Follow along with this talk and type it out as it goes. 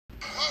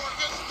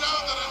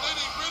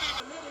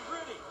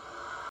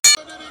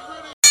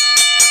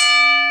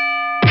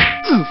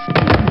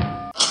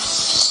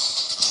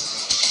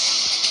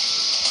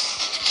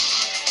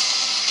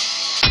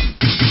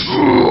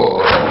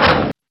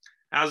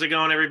How's it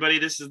going, everybody?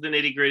 This is the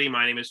Nitty Gritty.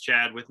 My name is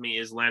Chad. With me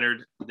is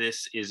Leonard.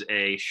 This is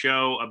a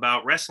show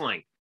about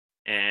wrestling.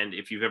 And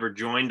if you've ever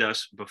joined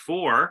us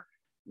before,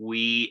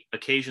 we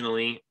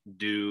occasionally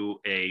do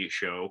a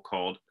show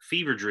called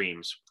Fever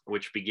Dreams,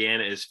 which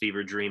began as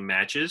Fever Dream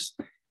matches.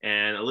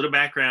 And a little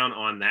background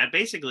on that.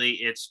 Basically,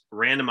 it's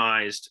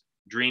randomized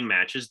dream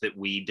matches that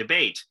we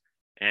debate.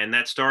 And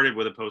that started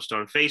with a post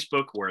on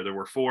Facebook where there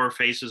were 4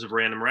 faces of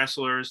random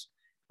wrestlers.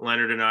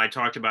 Leonard and I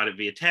talked about it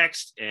via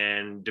text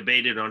and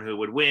debated on who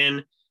would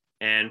win.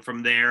 And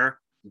from there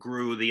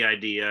grew the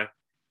idea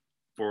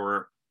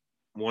for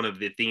one of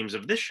the themes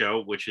of this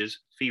show, which is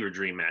Fever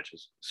Dream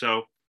matches.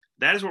 So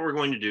that is what we're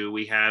going to do.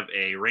 We have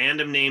a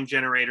random name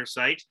generator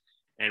site,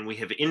 and we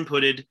have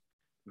inputted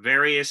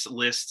various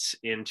lists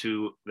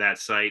into that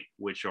site,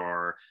 which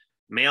are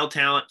male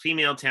talent,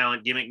 female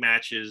talent, gimmick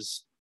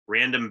matches,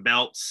 random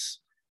belts,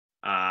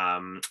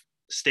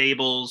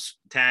 stables,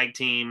 tag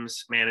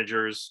teams,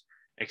 managers,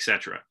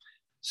 etc.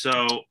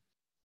 So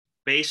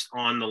based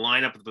on the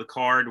lineup of the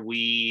card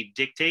we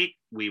dictate,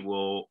 we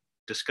will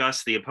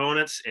discuss the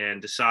opponents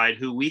and decide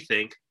who we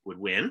think would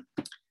win.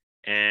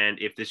 And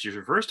if this is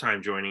your first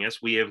time joining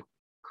us, we have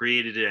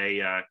created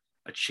a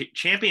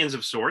champions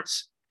of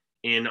sorts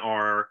in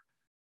our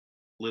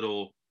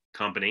little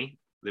company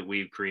that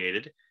we've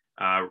created.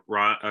 Not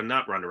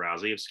Ronda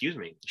Rousey, excuse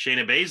me.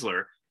 Shayna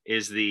Baszler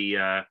is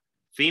the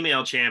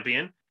female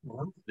champion.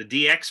 Mm-hmm.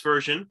 The DX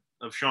version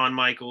of Shawn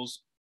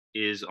Michaels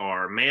is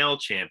our male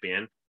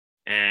champion.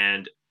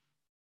 And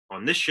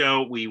on this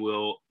show, we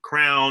will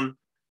crown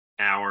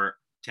our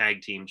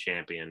tag team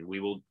champion. We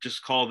will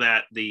just call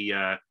that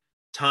the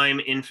Time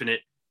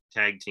Infinite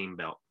tag team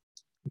belt.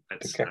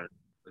 That's okay.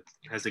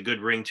 Has a good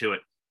ring to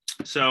it.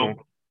 So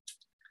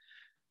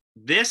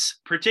this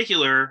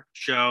particular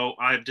show,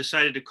 I've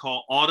decided to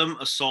call Autumn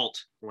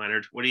Assault.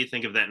 Leonard, what do you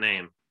think of that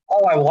name?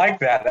 Oh, I like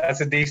that.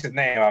 That's a decent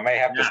name. I may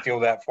have to steal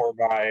that for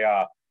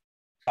my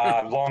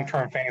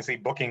long-term fantasy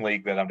booking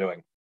league that I'm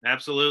doing.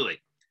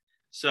 Absolutely.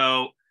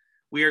 So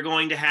we are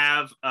going to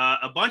have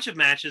a bunch of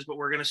matches, but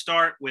we're going to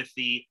start with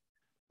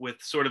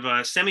sort of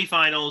a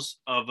semifinals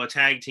of a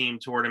tag team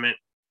tournament.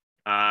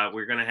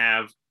 We're going to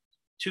have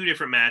 2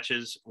 different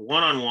matches,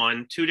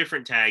 1-on-1, 2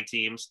 different tag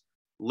teams.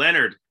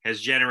 Leonard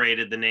has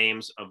generated the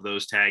names of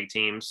those tag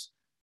teams.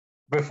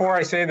 Before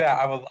I say that,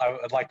 I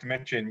would like to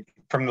mention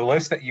from the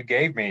list that you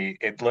gave me,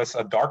 it lists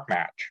a dark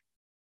match.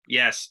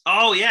 Yes.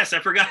 Oh, yes. I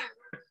forgot.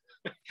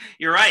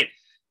 You're right.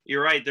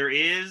 You're right. There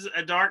is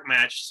a dark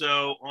match.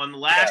 So on the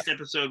last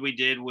episode we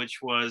did, which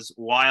was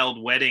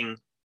Wild Wedding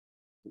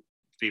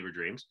Fever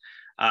Dreams.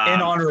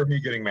 In honor of me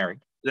getting married.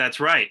 That's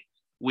right.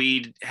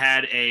 We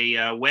had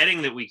a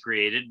wedding that we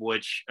created,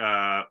 which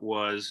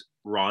was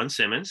Ron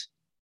Simmons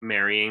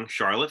marrying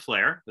Charlotte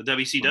Flair, the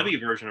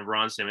WCW version of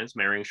Ron Simmons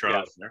marrying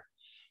Charlotte Flair.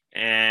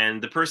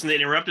 And the person that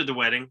interrupted the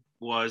wedding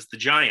was the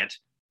Giant.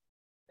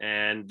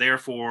 And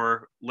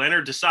therefore,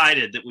 Leonard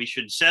decided that we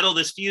should settle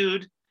this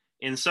feud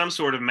in some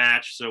sort of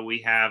match. So we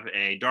have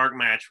a dark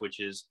match, which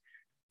is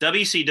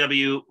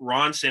WCW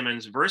Ron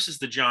Simmons versus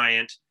the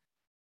Giant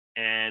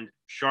and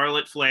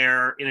Charlotte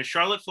Flair in a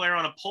Charlotte Flair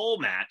on a pole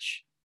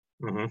match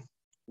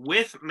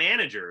with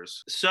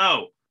managers.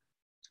 So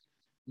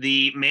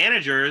the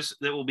managers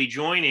that will be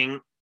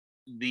joining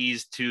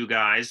these 2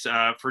 guys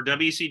for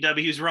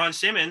WCW's Ron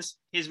Simmons,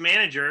 his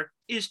manager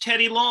is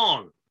Teddy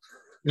Long.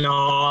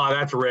 No,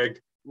 that's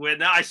rigged.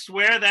 I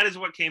swear that is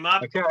what came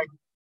up. Okay.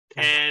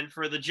 And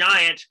for the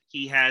Giant,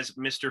 he has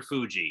Mr.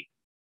 Fuji.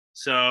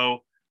 So,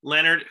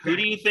 Leonard, who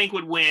do you think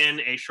would win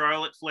a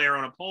Charlotte Flair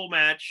on a pole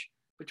match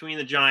between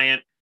the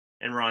Giant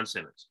and Ron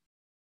Simmons?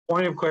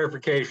 Point of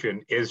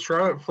clarification, is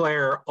Charlotte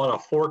Flair on a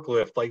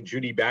forklift like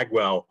Judy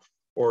Bagwell,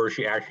 or is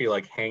she actually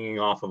like hanging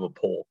off of a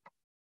pole?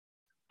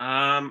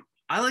 I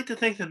like to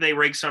think that they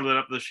rigged some of it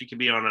up so she could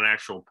be on an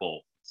actual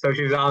pole. So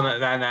she's on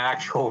an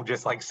actual,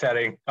 just like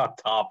setting on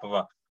top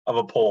of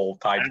a pole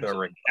tied to the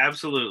ring.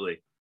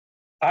 Absolutely.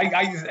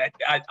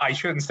 I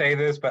shouldn't say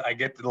this, but I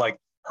get to like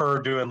her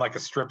doing like a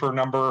stripper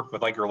number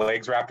with like her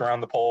legs wrapped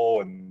around the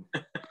pole and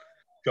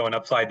going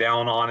upside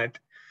down on it.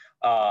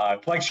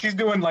 Like she's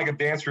doing like a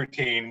dance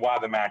routine while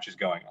the match is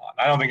going on.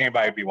 I don't think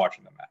anybody would be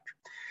watching the match.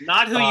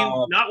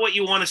 Not what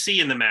you want to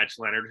see in the match,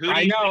 Leonard.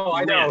 I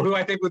know who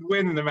I think would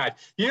win in the match.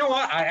 You know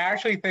what? I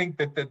actually think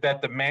that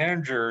the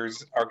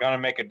managers are going to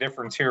make a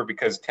difference here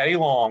because Teddy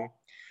Long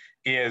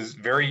is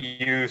very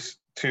used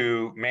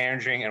to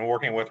managing and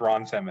working with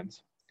Ron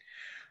Simmons.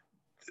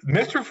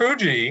 Mr.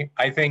 Fuji,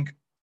 I think,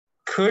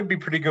 could be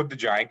pretty good with the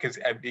Giant because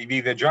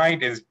the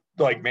Giant is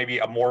like maybe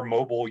a more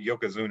mobile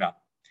Yokozuna,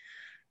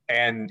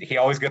 and he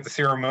always got the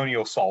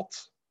ceremonial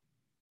salts,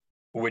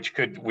 which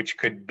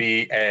could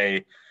be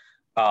a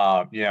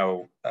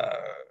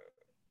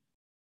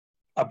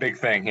big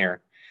thing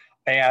here.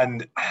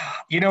 And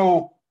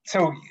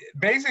so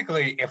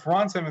basically, if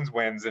Ron Simmons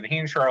wins, then he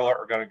and Charlotte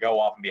are going to go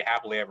off and be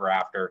happily ever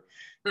after.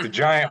 The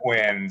Giant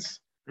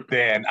wins,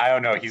 then I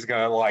don't know. He's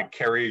going to like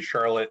carry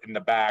Charlotte in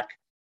the back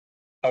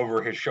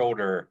over his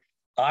shoulder.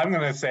 I'm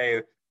going to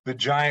say the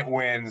Giant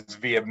wins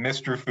via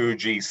Mr.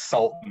 Fuji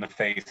salt in the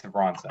face of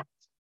Ron Simmons.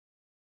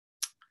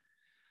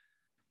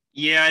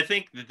 Yeah, I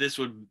think that this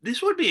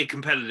would be a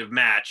competitive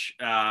match.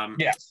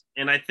 Yes.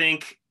 And I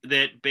think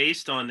that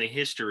based on the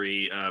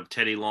history of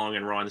Teddy Long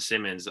and Ron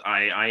Simmons,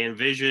 I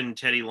envision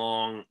Teddy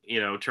Long,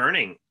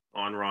 turning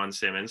on Ron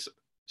Simmons,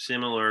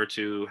 similar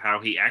to how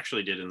he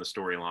actually did in the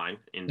storyline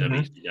in Mm-hmm.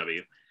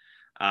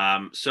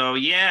 WCW. So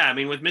yeah, I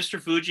mean, with Mr.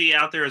 Fuji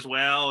out there as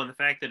well, and the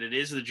fact that it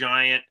is the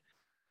Giant,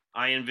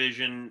 I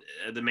envision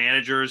the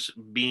managers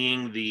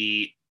being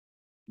the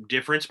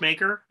difference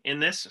maker in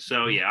this.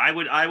 So yeah,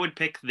 I would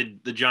pick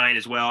the Giant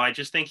as well. I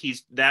just think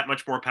he's that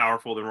much more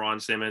powerful than Ron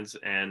Simmons,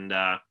 and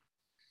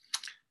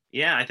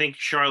yeah, I think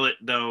Charlotte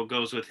though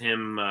goes with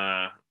him.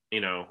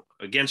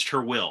 Against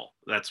her will.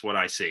 That's what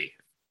I see.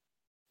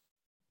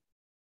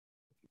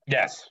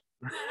 Yes.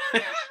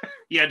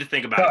 You had to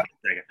think about So, it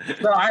for a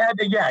second. so I had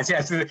to, yes.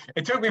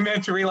 It took me a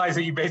minute to realize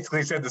that you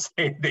basically said the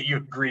same, that you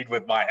agreed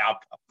with my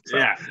outcome. So,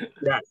 Yeah,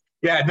 yeah.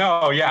 Yeah,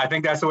 no, yeah, I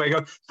think that's the way it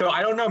goes. So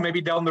I don't know, maybe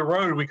down the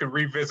road we could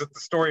revisit the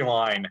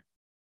storyline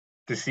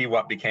to see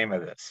what became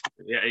of this.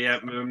 yeah.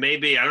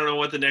 Maybe I don't know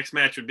what the next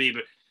match would be,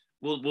 but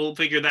we'll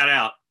figure that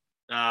out.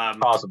 It's Um,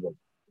 possible.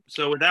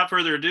 so without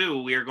further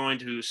ado, we are going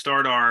to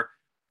start our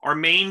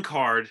main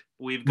card.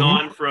 We've Mm-hmm.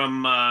 gone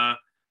from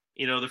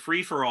the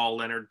free for all,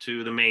 Leonard,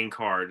 to the main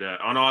card. Yes.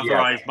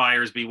 Unauthorized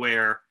buyers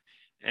beware,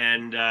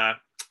 and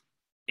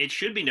it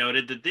should be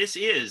noted that this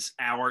is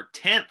our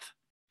 10th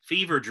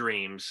Fever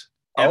Dreams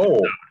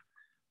episode. Oh,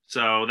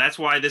 So that's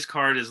why this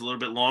card is a little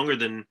bit longer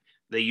than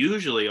they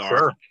usually are.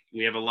 sure.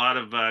 We have a lot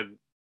of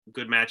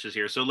good matches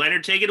here. So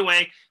Leonard, take it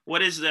away.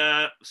 What is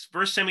the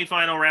first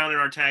semifinal round in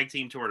our tag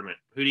team tournament?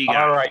 Who do you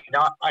got? All right.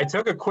 Now, I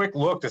took a quick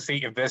look to see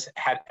if this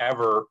had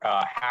ever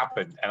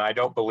happened, and I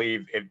don't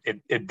believe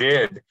it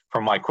did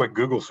from my quick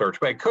Google search,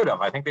 but it could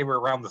have. I think they were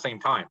around the same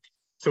time.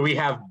 So we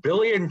have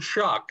Billy and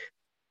Chuck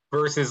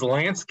versus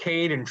Lance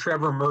Cade and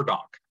Trevor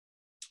Murdoch.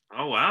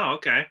 Oh wow,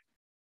 okay.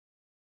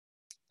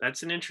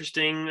 That's an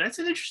interesting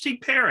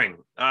pairing.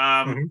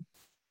 Mm-hmm.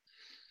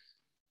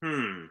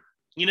 Hmm.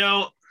 You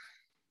know,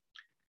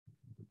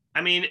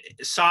 I mean,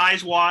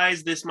 size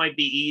wise, this might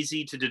be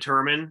easy to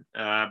determine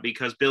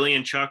because Billy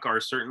and Chuck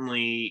are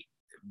certainly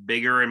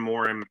bigger and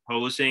more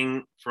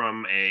imposing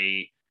from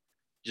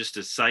just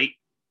a sight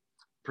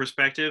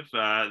perspective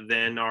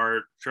than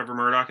are Trevor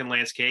Murdoch and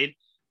Lance Cade.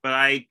 But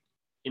I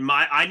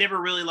never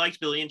really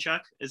liked Billy and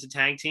Chuck as a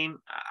tag team.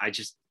 I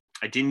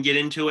didn't get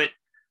into it.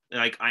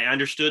 Like I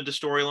understood the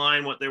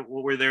storyline, what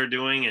were they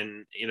doing,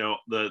 and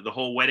the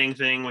whole wedding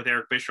thing with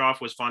Eric Bischoff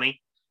was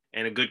funny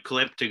and a good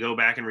clip to go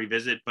back and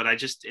revisit. But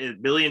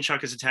Billy and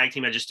Chuck as a tag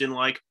team, I just didn't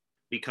like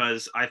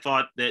because I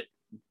thought that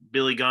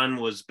Billy Gunn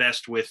was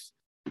best with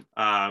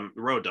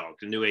Road Dogg,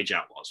 the New Age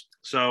Outlaws.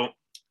 So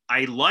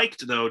I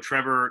liked though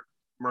Trevor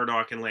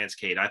Murdoch and Lance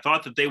Cade. I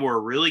thought that they were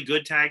a really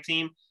good tag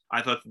team.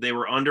 I thought that they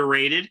were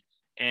underrated,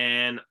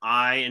 and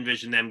I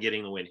envisioned them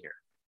getting the win here.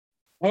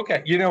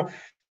 Okay.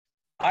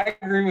 I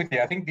agree with you.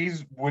 I think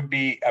these would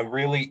be a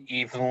really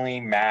evenly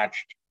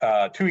matched,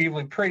 pretty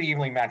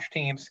evenly matched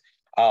teams.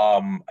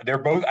 They're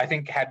both, I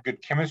think, had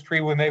good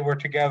chemistry when they were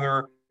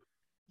together.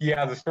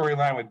 Yeah, the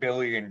storyline with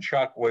Billy and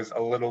Chuck was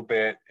a little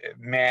bit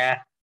meh,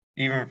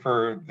 even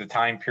for the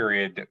time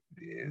period,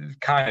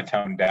 kind of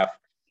tone deaf.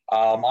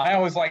 I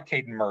always liked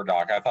Cade and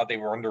Murdoch. I thought they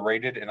were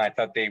underrated, and I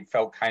thought they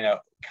felt kind of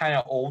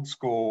old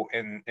school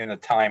in a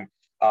time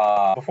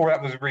before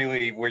that was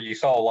really where you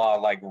saw a lot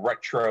of like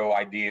retro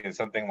ideas,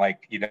 something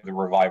like the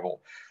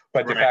Revival.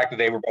 But the Right. fact that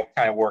they were both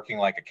kind of working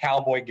like a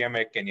cowboy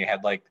gimmick, and you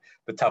had like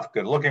the tough,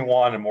 good-looking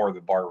one, and more of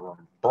the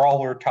barroom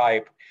brawler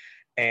type.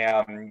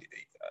 And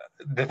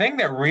the thing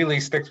that really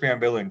sticks me on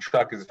Billy and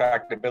Chuck is the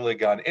fact that Billy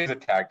Gunn is a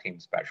tag team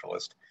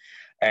specialist,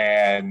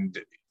 and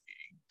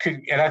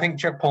I think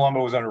Chuck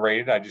Palumbo was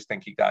underrated. I just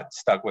think he got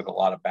stuck with a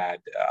lot of bad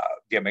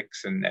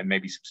gimmicks and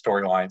maybe some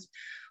storylines.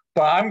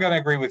 But I'm going to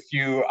agree with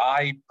you.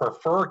 I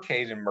prefer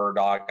Cade and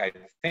Murdoch. I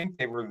think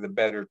they were the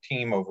better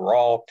team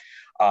overall.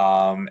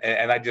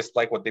 And I just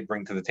like what they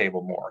bring to the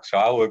table more. So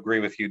I will agree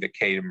with you that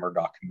Cade and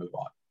Murdoch can move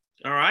on.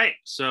 All right.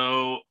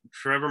 So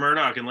Trevor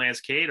Murdoch and Lance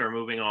Cade are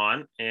moving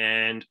on.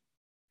 And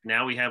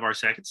now we have our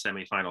second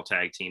semifinal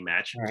tag team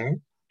match. Mm-hmm.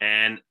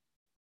 And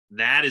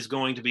that is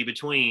going to be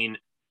between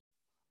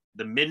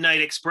the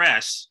Midnight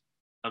Express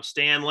of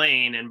Stan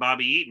Lane and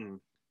Bobby Eaton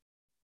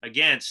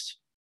against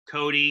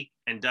Cody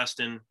and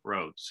Dustin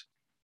Rhodes.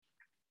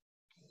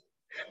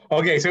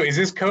 Okay, so is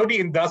this Cody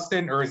and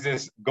Dustin, or is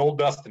this Gold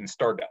Dust and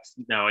Stardust?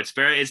 No, it's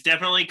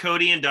definitely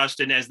Cody and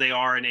Dustin as they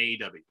are in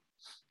AEW.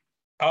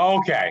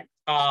 Okay.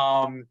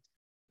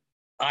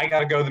 I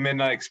got to go the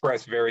Midnight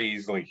Express very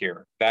easily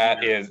here.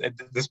 That is,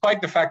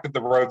 despite the fact that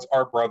the Rhodes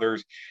are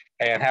brothers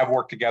and have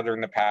worked together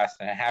in the past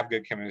and have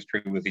good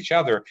chemistry with each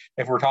other,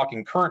 if we're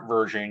talking current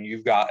version,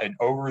 you've got an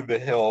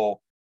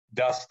over-the-hill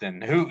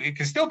Dustin who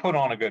can still put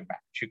on a good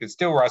match. You can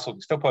still wrestle,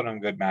 can still put on a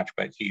good match,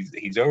 but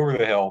he's over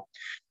the hill.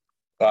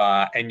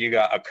 And you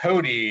got a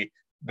Cody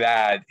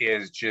that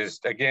is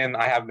just, again,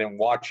 I haven't been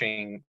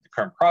watching the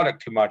current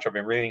product too much. I've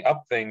been reading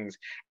up things,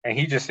 and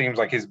he just seems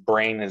like his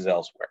brain is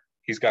elsewhere.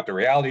 He's got the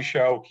reality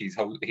show. He's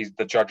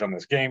the judge on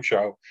this game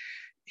show.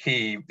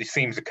 he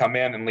seems to come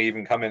in and leave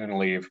and come in and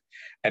leave.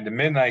 And the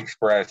Midnight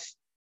Express,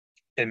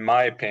 in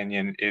my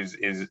opinion, is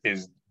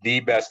the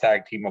best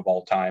tag team of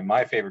all time.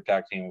 My favorite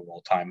tag team of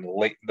all time,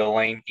 the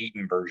Lane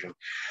Eaton version.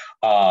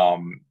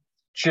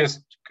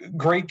 Just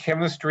great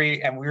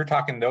chemistry, and we were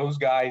talking those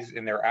guys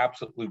in their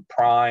absolute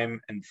prime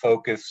and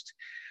focused.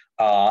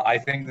 I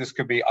think this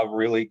could be a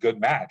really good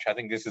match. I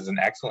think this is an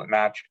excellent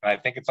match, and I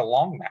think it's a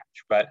long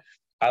match, but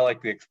I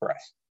like the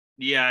Express.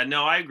 Yeah,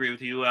 no, I agree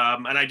with you.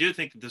 And I do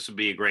think that this would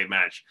be a great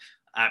match.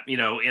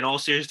 In all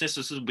seriousness,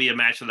 this would be a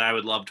match that I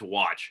would love to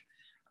watch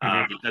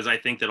because I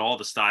think that all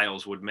the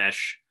styles would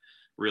mesh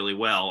really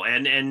well.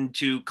 And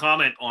to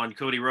comment on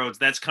Cody Rhodes,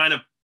 that's kind of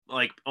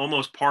like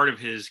almost part of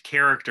his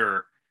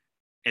character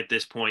at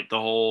this point,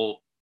 the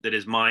whole that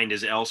his mind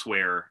is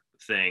elsewhere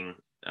thing,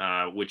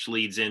 which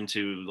leads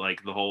into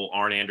like the whole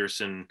Arn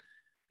Anderson,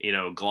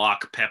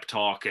 Glock pep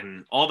talk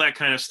and all that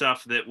kind of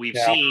stuff that we've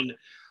seen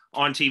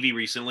on TV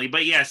recently.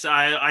 But yes,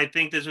 I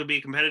think this would be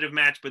a competitive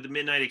match, but the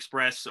Midnight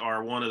Express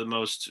are one of the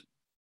most,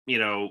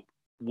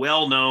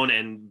 well-known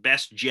and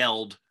best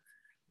gelled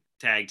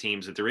tag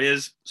teams that there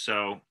is.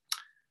 So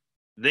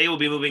they will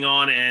be moving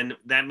on, and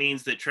that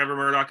means that Trevor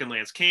Murdoch and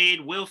Lance Cade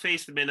will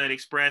face the Midnight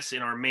Express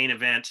in our main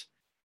event.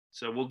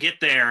 So we'll get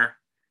there.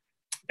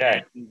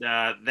 Okay. And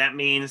that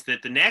means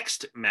that the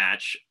next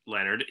match,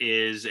 Leonard,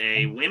 is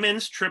a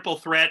women's triple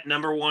threat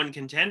 #1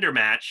 contender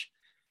match.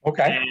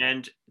 Okay.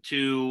 And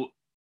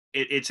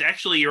it's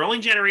actually, you're only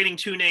generating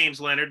 2 names,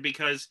 Leonard,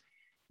 because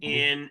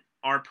in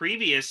our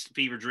previous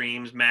Fever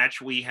Dreams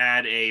match, we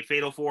had a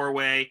fatal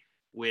 4-way,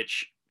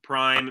 which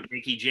Prime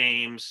Mickie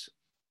James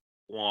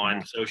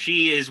won. So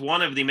she is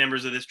one of the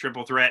members of this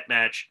triple threat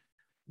match.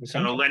 So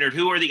Leonard,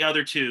 who are the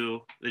other 2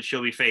 that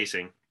she'll be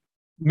facing?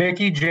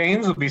 Mickie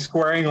James will be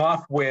squaring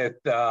off with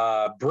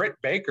Britt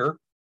Baker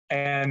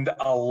and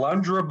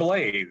Alundra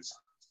Blaze.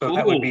 So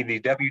that would be the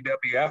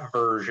WWF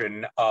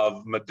version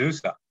of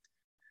Medusa.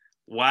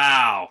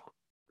 Wow.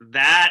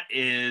 That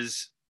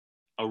is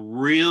a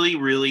really,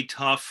 really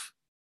tough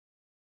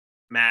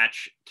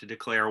match to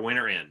declare a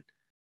winner in.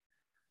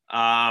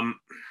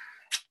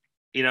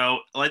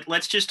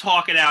 Let's just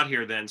talk it out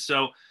here then.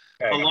 So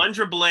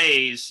Alundra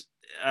Blaze,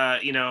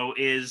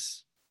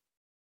 is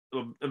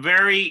a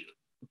very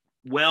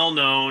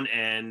well-known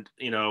and,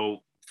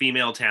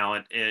 female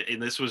talent.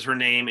 And this was her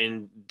name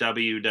in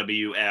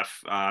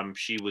WWF.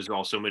 She was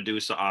also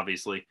Medusa,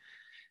 obviously.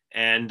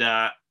 And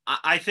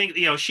I think,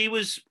 she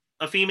was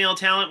a female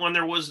talent when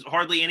there was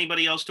hardly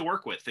anybody else to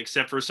work with,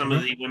 except for some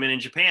of the women in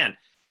Japan.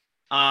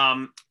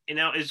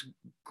 As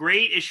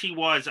great as she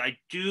was, I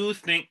do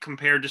think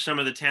compared to some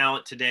of the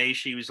talent today,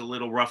 she was a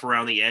little rough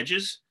around the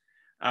edges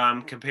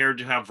compared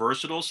to how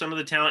versatile some of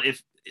the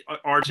talent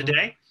are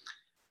today.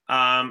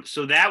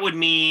 So that would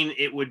mean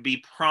it would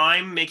be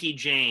Prime Mickie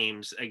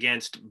James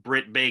against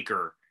Britt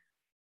Baker.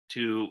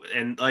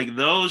 And like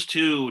those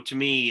 2 to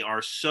me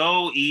are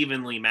so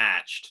evenly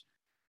matched.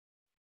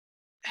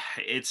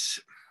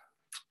 It's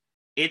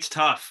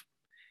tough.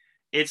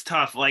 It's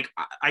tough. Like,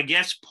 I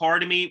guess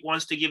part of me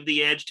wants to give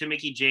the edge to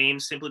Mickie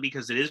James simply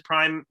because it is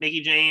Prime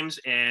Mickie James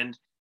and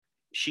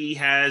she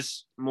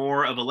has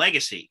more of a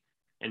legacy,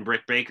 and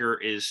Britt Baker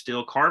is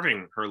still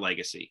carving her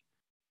legacy.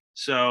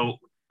 So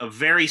a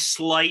very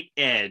slight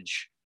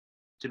edge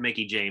to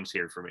Mickie James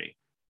here for me.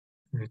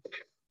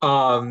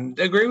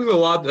 Agree with a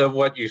lot of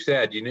what you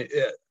said.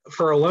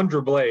 For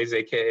Alundra Blaze,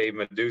 aka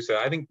Medusa,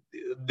 I think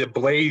the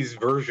Blaze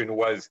version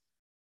was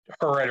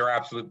her at her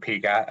absolute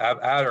peak, at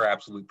her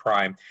absolute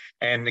prime.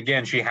 And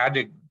again, they had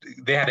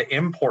to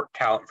import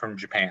talent from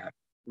Japan,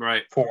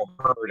 right, for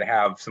her to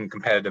have some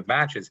competitive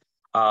matches.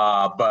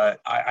 But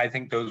I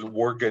think those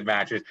were good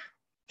matches.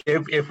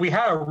 If we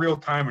had a real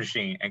time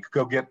machine and could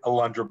go get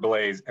Alundra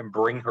Blaze and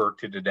bring her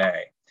to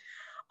today,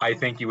 I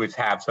think you would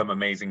have some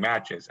amazing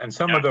matches. And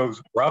some of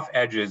those rough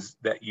edges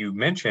that you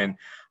mentioned,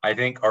 I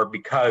think, are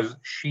because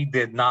she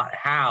did not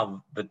have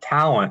the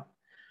talent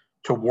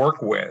to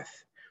work with,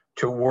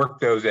 to work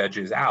those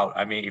edges out.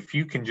 I mean, if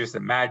you can just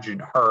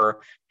imagine her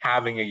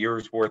having a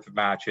year's worth of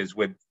matches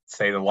with,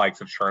 say, the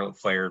likes of Charlotte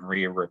Flair and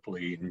Rhea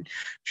Ripley and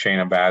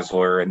Shayna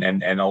Baszler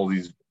and all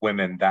these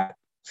women that,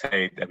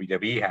 say,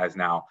 WWE has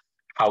now,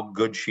 how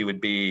good she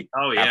would be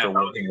after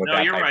working with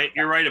that. You're right.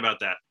 You're right about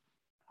that.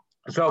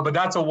 So, but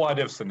that's a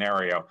what-if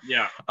scenario.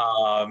 Yeah.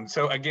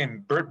 So,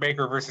 again, Britt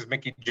Baker versus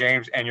Mickie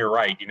James, and you're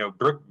right.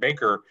 Britt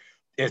Baker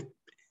is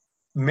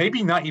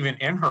maybe not even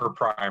in her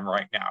prime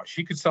right now.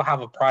 She could still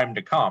have a prime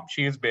to come.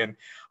 She has been,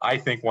 I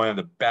think, one of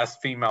the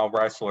best female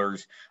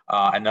wrestlers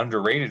and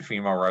underrated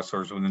female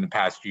wrestlers within the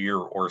past year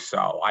or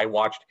so. I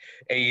watched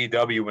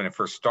AEW when it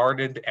first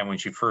started, and when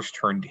she first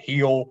turned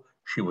heel,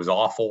 she was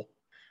awful.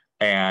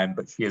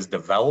 But she has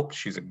developed.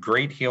 She's a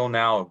great heel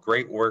now, a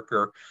great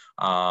worker.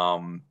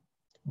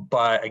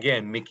 But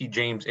again, Mickie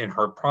James in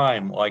her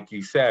prime, like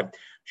you said,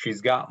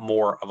 she's got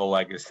more of a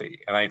legacy.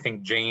 And I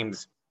think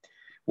James,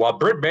 while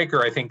Britt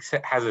Baker, I think,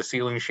 has a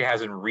ceiling she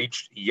hasn't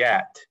reached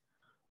yet,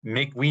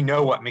 we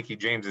know what Mickie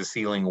James's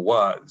ceiling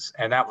was.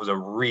 And that was a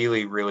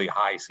really, really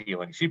high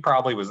ceiling. She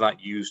probably was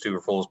not used to her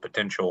fullest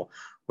potential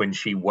when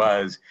she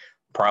was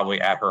probably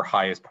at her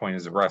highest point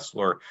as a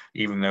wrestler,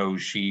 even though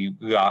she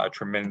got a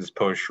tremendous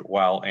push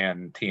while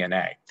in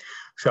TNA.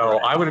 So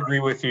I would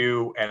agree with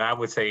you, and I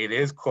would say it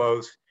is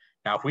close.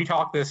 Now, if we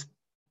talk this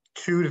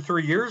 2 to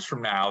 3 years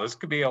from now, this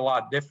could be a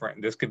lot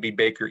different. This could be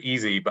Baker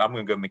easy, but I'm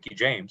going to go Mickie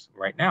James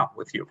right now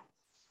with you.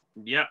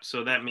 Yep.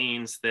 So that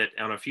means that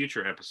on a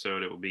future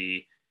episode, it will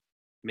be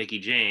Mickie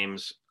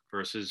James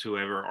versus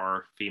whoever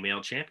our female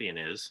champion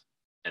is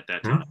at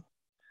that time,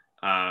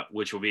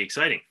 which will be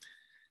exciting.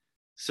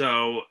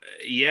 So,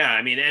 yeah,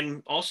 I mean,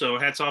 and also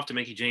hats off to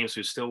Mickie James,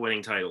 who's still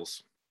winning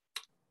titles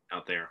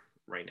out there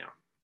right now.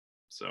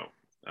 So,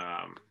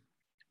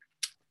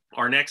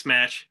 our next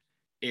match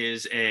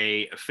is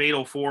a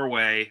fatal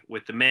four-way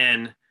with the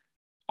men,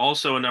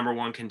 also a number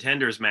one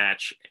contenders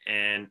match.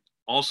 And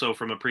also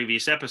from a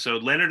previous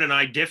episode, Leonard and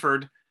I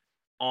differed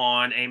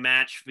on a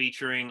match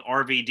featuring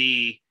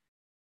RVD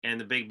and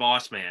the Big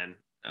Boss Man.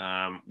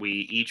 We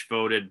each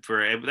voted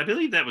for, I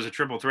believe that was a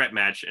triple threat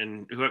match,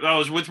 and it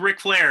was with Ric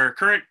Flair.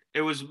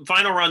 It was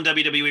Final Run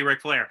WWE. Ric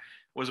Flair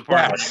was a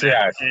part of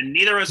it, and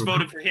neither of us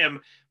voted for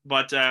him,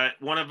 but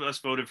one of us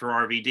voted for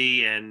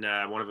RVD, and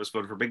one of us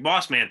voted for Big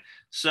Boss Man.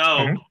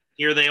 So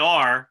here they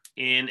are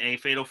in a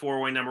fatal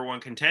four-way number one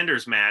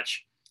contenders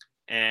match,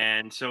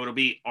 and so it'll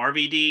be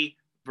RVD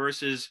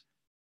versus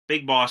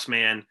Big Boss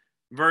Man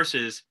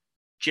versus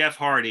Jeff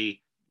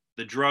Hardy,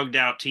 the drugged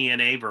out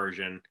TNA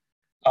version.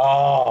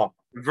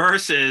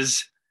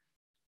 Versus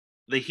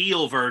the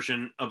heel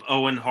version of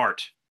Owen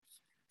Hart.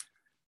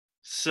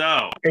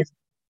 So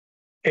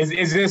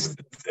is this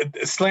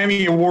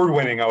Slammy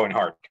award-winning Owen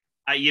Hart?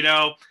 I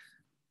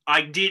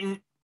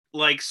didn't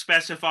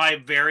specify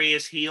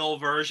various heel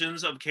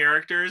versions of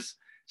characters.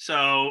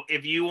 So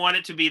if you want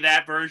it to be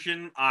that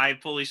version, I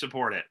fully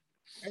support it.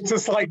 It's a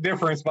slight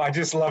difference, but I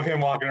just love him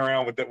walking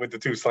around with the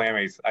two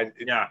Slammies.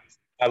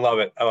 I love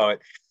it.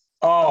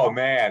 Oh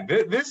man,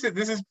 this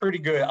is pretty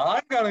good.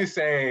 I'm gonna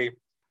say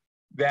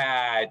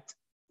that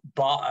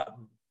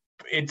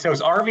it's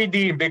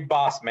RVD and Big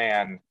Boss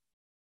Man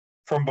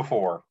from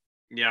before.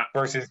 Yeah.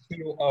 Versus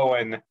heel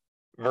Owen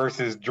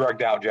versus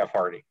drugged out Jeff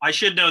Hardy. I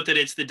should note that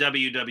it's the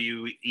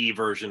WWE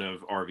version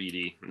of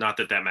RVD. Not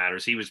that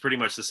matters. He was pretty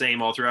much the same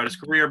all throughout his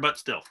career, but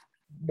still.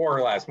 More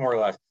or less.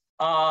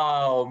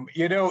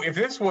 If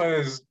this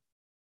was,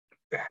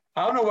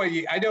 I don't know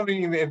I don't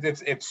even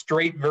if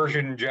straight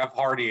version Jeff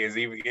Hardy is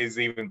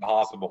even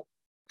possible.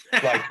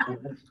 Like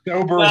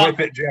sober with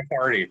it, Jeff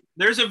Hardy.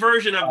 There's a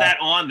version of that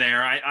on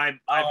there. I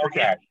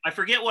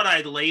forget what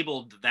I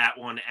labeled that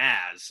one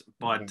as,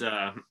 but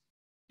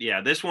yeah,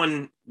 this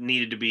one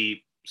needed to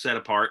be set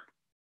apart.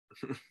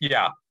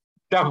 Yeah,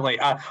 definitely.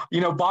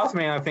 Boss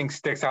Man, I think,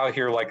 sticks out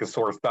here like a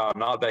sore thumb.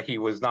 Not that he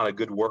was not a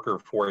good worker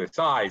for his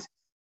size,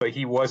 but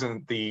he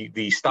wasn't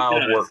the style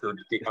worker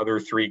that the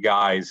other three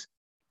guys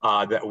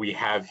that we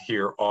have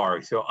here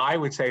are. So I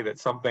would say that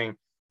something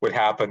would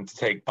happen to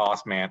take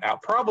Boss Man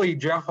out. Probably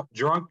Jeff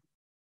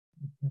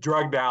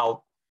drugged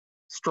out,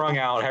 strung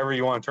out, however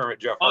you want to term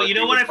it, Jeff. Oh, you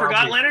know what I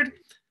forgot, Leonard?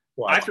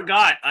 What? I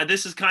forgot.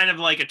 This is kind of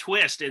like a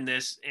twist in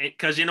this,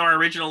 because in our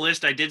original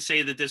list, I did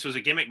say that this was a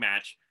gimmick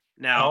match.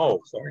 Now,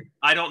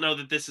 I don't know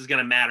that this is going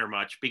to matter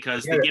much,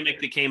 because the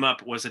gimmick that came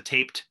up was a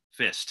taped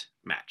fist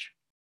match.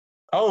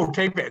 Oh,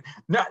 tape it.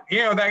 No,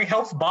 that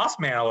helps Boss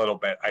Man a little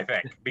bit, I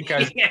think,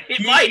 because he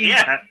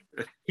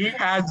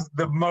has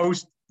the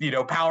most,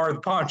 power of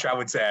the punch, I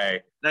would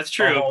say. That's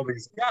true. Of all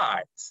these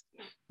guys.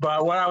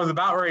 But what I was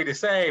about ready to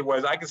say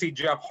was I could see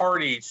Jeff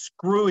Hardy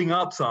screwing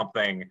up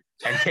something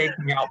and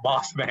taking out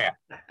Boss Man.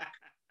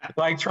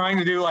 Like trying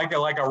to do like a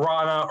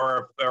Rana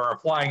or a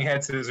flying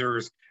head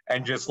scissors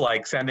and just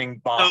sending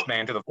Boss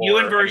Man to the floor. You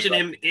inversion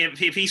him.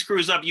 If he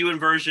screws up, you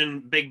inversion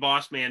Big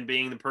Boss Man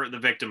being the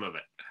victim of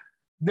it.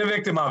 The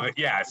victim of it,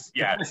 yes.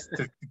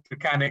 to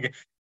kind of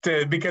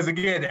because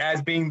again,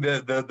 as being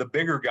the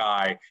bigger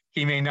guy,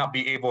 he may not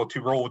be able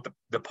to roll with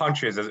the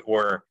punches as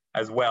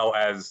well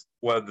as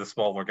one of the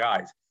smaller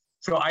guys.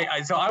 So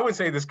I would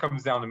say this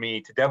comes down to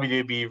me to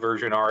WWE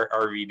version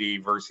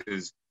RVD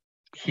versus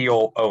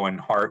heel Owen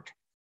Hart.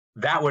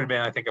 That would have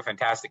been, I think, a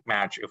fantastic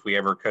match if we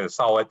ever could have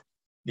saw it.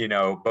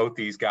 Both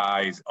these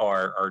guys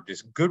are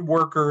just good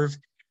workers.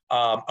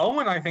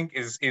 Owen, I think,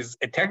 is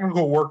a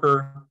technical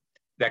worker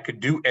that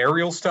could do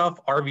aerial stuff.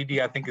 RVD,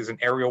 I think, is an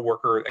aerial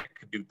worker that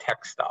could do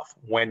tech stuff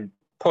when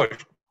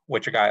pushed,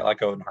 which a guy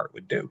like Owen Hart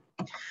would do.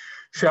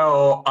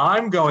 So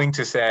I'm going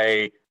to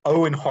say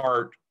Owen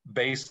Hart,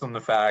 based on the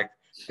fact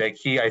that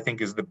he, I think,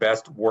 is the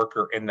best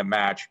worker in the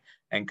match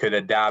and could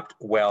adapt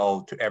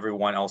well to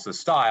everyone else's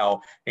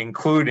style,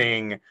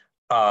 including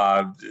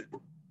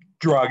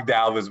drugged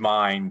out of his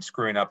mind,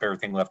 screwing up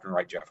everything left and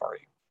right, Jeff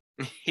Hardy.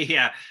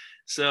 Yeah.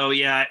 So,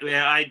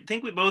 I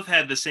think we both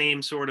had the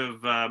same sort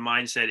of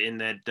mindset in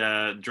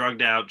that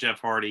drugged out Jeff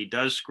Hardy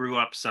does screw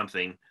up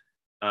something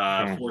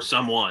for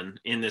someone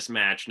in this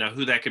match. Now,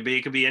 who that could be,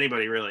 it could be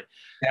anybody, really.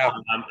 Yeah.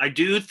 I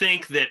do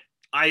think that,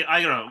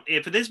 I don't know,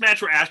 if this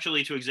match were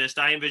actually to exist,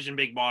 I envision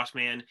Big Boss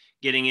Man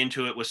getting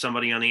into it with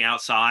somebody on the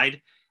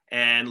outside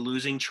and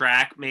losing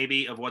track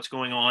maybe of what's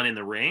going on in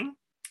the ring.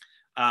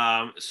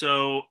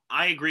 So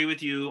I agree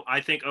with you.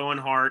 I think Owen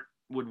Hart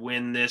would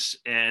win this,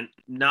 and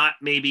not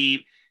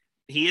maybe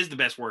he is the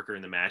best worker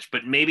in the match,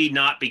 but maybe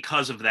not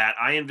because of that.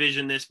 I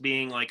envision this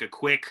being like a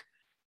quick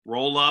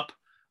roll up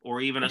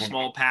or even a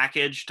small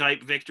package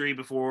type victory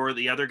before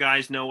the other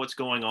guys know what's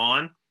going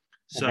on.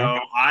 So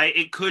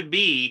it could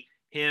be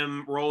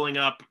him rolling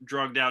up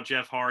drugged out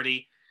Jeff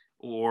Hardy,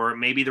 or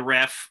maybe the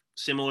ref,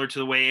 similar to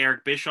the way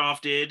Eric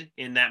Bischoff did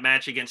in that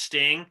match against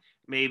Sting.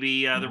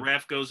 Maybe the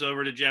ref goes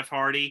over to Jeff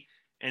Hardy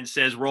and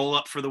says, roll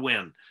up for the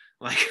win.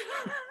 Like,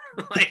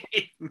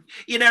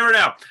 you never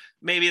know.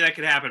 Maybe that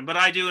could happen. But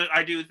I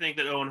do think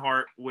that Owen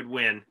Hart would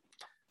win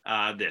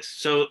this.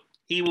 So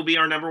he will be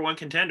our number one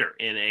contender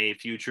in a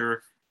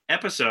future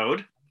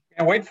episode.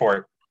 Can't wait for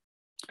it.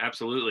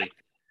 Absolutely.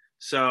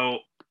 So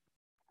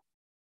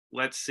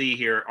let's see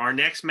here. Our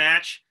next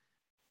match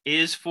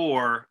is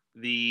for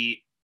the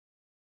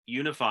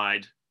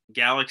Unified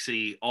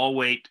Galaxy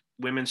All-Weight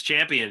Women's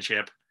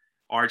Championship.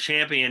 Our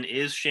champion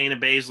is Shayna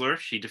Baszler.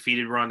 She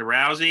defeated Ronda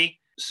Rousey.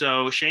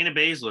 So Shayna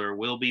Baszler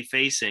will be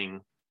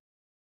facing,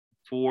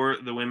 for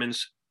the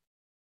Women's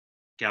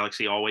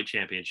Galaxy All-Weight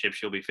Championship,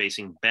 she'll be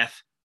facing Beth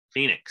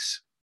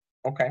Phoenix.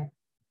 Okay.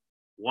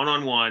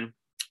 One-on-one.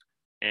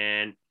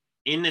 And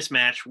in this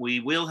match, we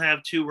will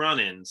have 2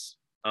 run-ins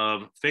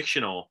of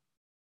fictional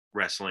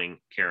wrestling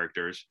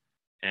characters.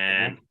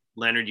 And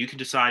Leonard, you can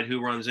decide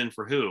who runs in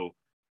for who.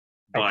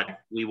 But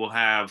we will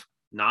have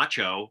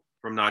Nacho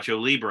from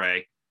Nacho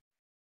Libre.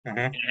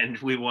 And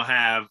we will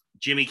have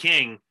Jimmy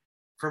King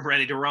from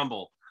Ready to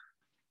Rumble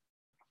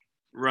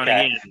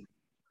running in.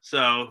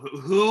 So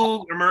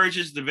who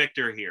emerges the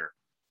victor here?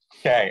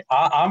 Okay,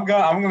 I'm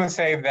gonna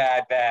say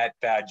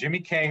that Jimmy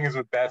King is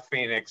with Beth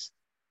Phoenix,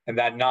 and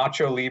that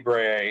Nacho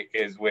Libre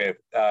is with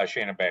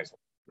Shayna Baszler.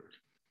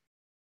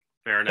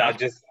 Fair enough.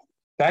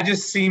 That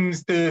just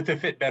seems to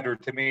fit better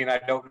to me, and I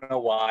don't know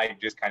why.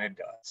 It just kind of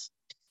does.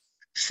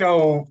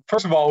 So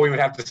first of all, we would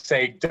have to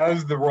say,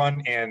 does the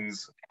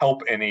run-ins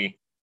help any?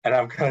 And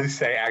I'm going to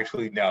say,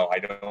 actually, no, I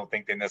don't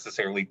think they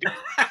necessarily do.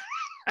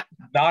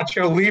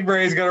 Nacho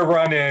Libre is going to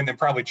run in and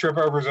probably trip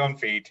over his own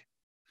feet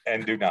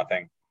and do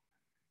nothing.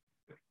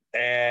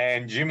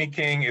 And Jimmy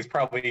King is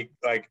probably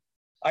like,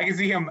 I can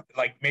see him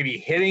like maybe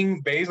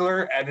hitting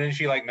Baszler, and then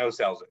she like no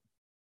sells it.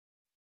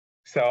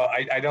 So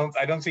I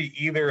don't see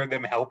either of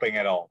them helping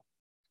at all.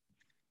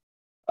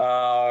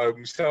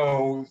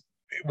 So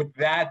with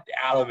that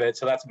out of it,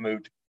 so that's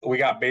moot. We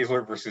got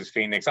Baszler versus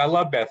Phoenix. I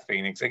love Beth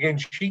Phoenix. Again,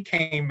 she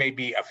came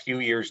maybe a few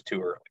years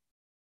too early.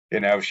 You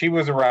know, she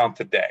was around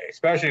today,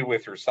 especially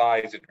with her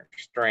size and her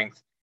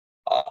strength.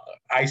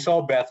 I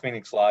saw Beth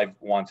Phoenix live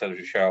once at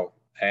a show,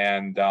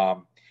 and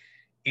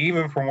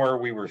even from where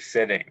we were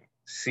sitting,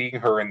 seeing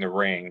her in the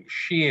ring,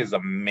 she is a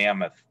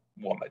mammoth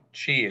woman.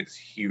 She is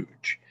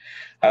huge.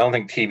 I don't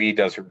think TV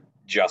does her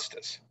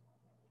justice.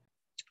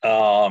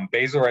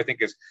 Baszler, I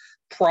think, is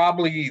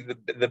probably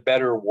the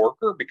better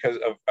worker because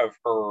of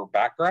her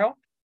background.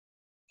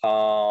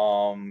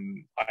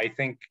 I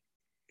think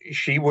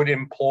she would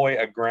employ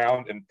a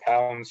ground and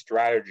pound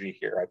strategy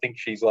here. I think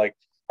she's like,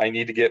 I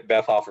need to get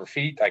Beth off her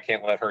feet. I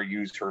can't let her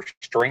use her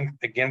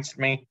strength against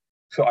me.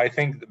 So I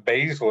think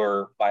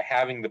Baszler, by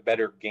having the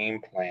better game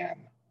plan,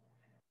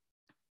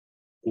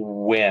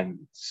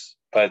 wins.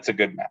 But it's a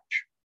good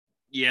match.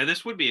 Yeah,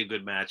 this would be a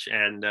good match.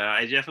 And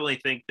I definitely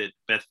think that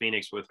Beth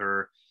Phoenix, with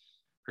her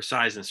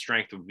size and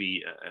strength, would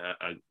be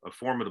a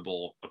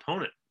formidable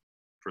opponent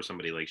for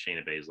somebody like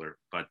Shayna Baszler.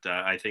 But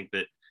I think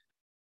that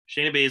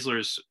Shayna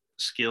Baszler's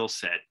skill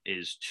set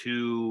is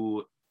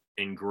too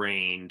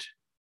ingrained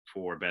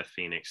for Beth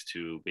Phoenix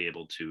to be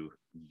able to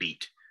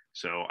beat.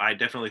 So I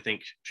definitely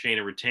think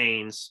Shayna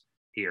retains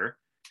here.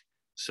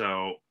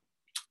 So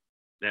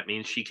that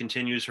means she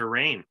continues her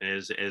reign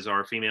as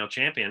our female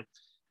champion.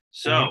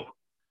 So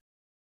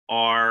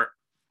our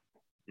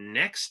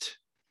next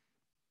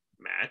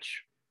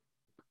match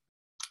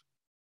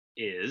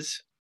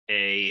is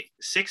a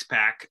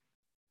 6-pack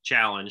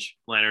challenge,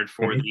 Leonard,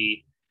 for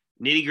the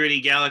Nitty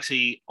Gritty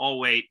Galaxy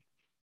All-Weight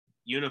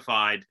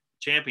Unified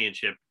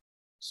Championship,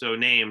 so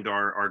named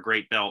our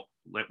great belt,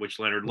 which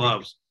Leonard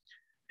loves.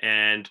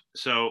 And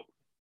so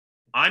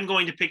I'm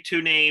going to pick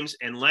 2 names,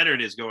 and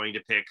Leonard is going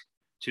to pick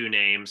 2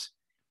 names,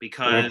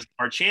 because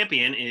our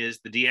champion is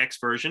the DX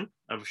version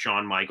of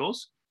Shawn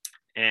Michaels,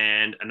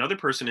 and another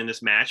person in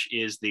this match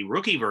is the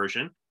rookie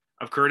version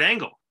of Kurt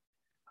Angle.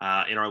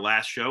 In our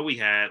last show, we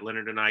had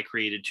Leonard and I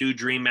created 2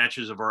 dream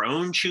matches of our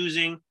own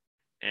choosing,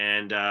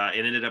 and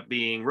it ended up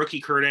being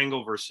rookie Kurt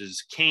Angle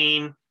versus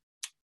Kane,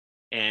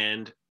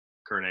 and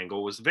Kurt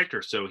Angle was the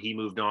victor. So he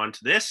moved on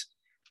to this,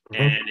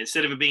 and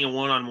instead of it being a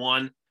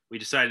 1-on-1, we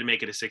decided to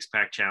make it a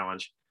 6-pack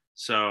challenge.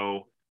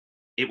 So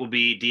it will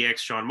be DX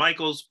Shawn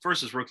Michaels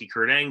versus rookie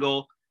Kurt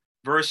Angle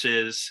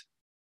versus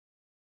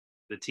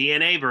the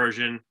TNA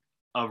version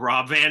of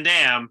Rob Van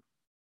Dam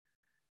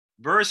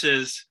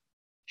versus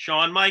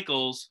Shawn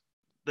Michaels,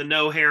 the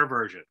no hair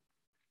version.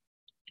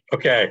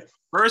 Okay.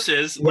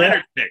 Versus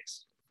Leonard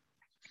picks.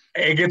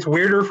 It gets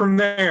weirder from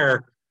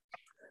there.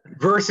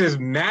 versus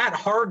Matt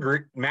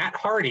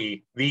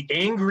Hardy, the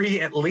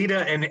angry at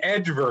Lita and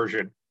Edge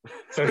version.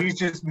 So he's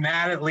just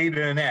mad at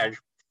Lita and Edge.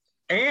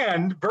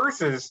 And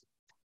versus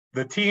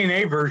the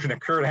TNA version of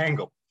Kurt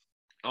Angle.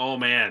 Oh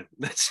man,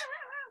 that's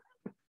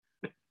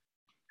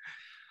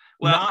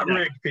well, not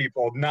rigged,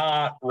 people,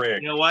 not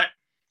rigged. You know what?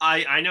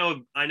 I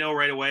know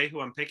right away who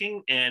I'm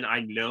picking, and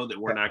I know that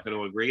we're not going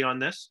to agree on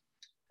this.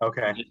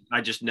 Okay.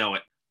 I just know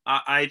it.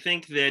 I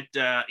think that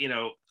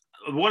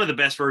one of the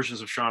best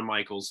versions of Shawn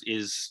Michaels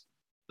is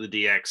the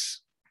DX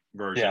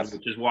version,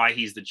 which is why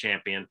he's the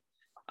champion.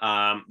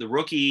 The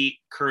rookie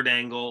Kurt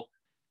Angle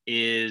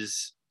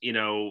is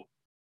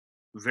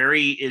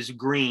is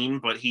green,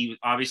 but he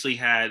obviously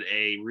had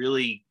a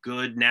really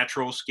good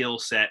natural skill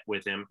set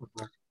with him.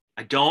 Mm-hmm.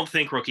 I don't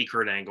think rookie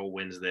Kurt Angle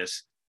wins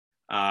this.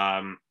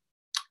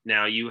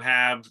 Now you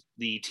have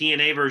the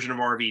TNA version of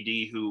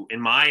RVD, who,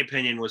 in my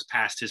opinion, was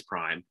past his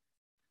prime.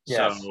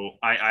 Yes. So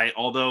I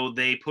although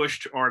they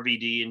pushed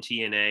RVD and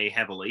TNA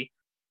heavily,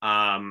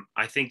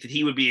 I think that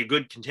he would be a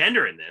good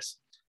contender in this.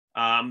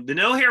 The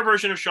no hair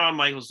version of Shawn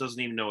Michaels doesn't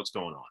even know what's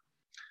going on.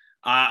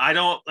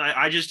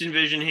 I just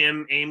envision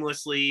him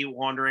aimlessly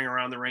wandering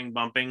around the ring,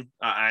 bumping.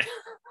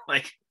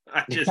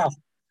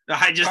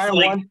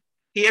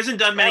 He hasn't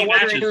done many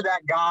matches. Who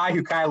that guy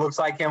who kind of looks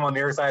like him on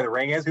the other side of the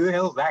ring is? Who the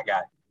hell is that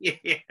guy?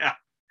 Yeah.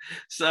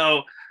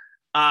 So,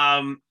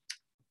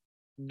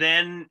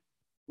 then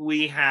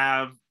we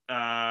have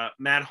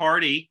Matt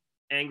Hardy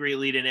angry at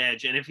Lita and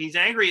Edge, and if he's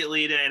angry at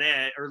Lita and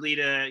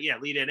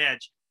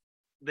Edge,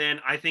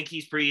 then I think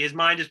his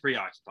mind is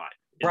preoccupied.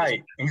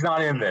 Right, he's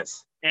not in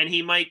this, and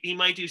he might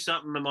do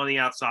something on the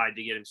outside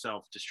to get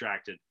himself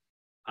distracted.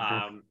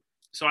 Mm-hmm.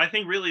 So I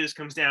think really this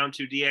comes down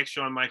to DX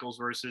Shawn Michaels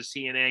versus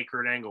TNA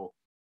Kurt Angle,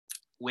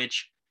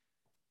 which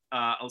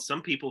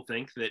some people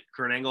think that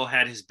Kurt Angle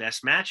had his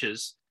best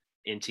matches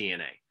in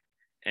TNA.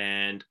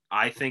 And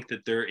I think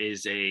that there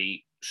is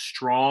a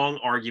strong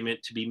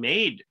argument to be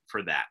made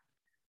for that.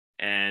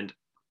 And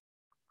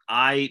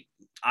I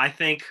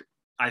think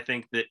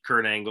that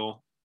Kurt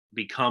Angle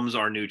becomes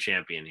our new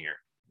champion here.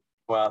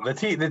 Well, the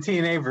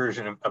TNA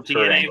version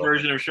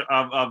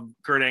of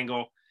Kurt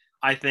Angle,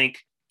 I think,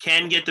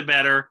 can get the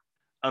better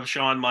of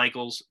Shawn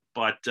Michaels,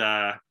 but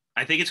I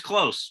think it's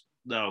close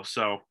though.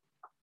 So.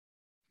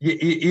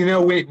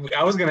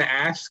 I was going to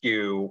ask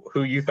you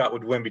who you thought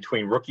would win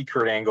between rookie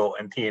Kurt Angle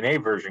and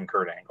TNA version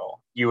Kurt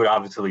Angle. You would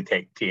obviously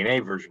take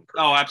TNA version Kurt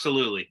Angle.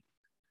 Absolutely.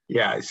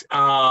 Yes.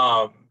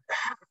 I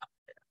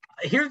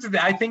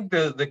think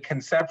the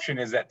conception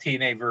is that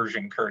TNA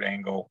version Kurt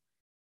Angle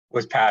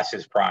was past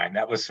his prime.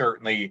 That was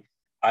certainly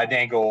an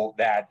angle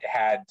that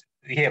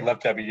he had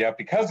left WWF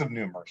because of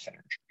numerous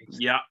injuries.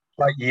 Yeah.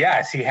 But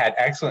yes, he had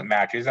excellent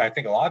matches. I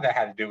think a lot of that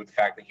had to do with the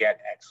fact that he had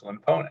excellent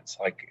opponents.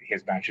 Like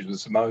his matches with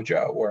Samoa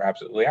Joe were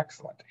absolutely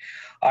excellent.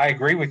 I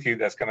agree with you.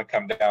 That's going to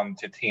come down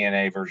to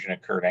TNA version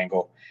of Kurt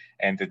Angle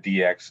and the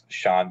DX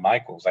Shawn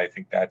Michaels. I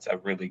think that's a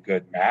really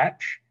good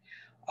match.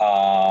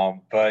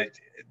 But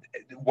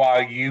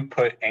while you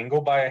put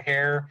Angle by a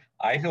hair,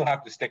 I still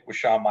have to stick with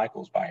Shawn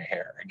Michaels by a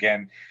hair.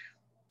 Again,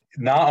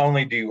 not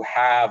only do you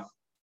have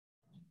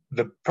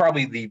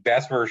probably the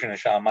best version of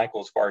Shawn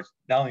Michaels as far as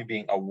not only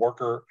being a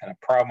worker and a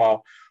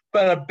promo,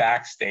 but a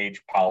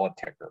backstage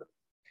politicker.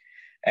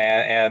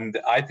 And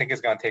I think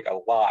it's going to take a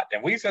lot.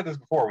 And we said this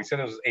before. We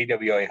said it was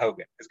AWA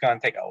Hogan. It's going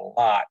to take a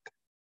lot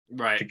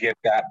to get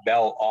that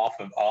belt off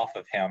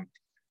of him.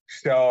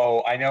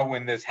 So I know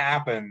when this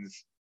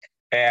happens,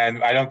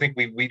 and I don't think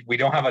we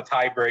don't have a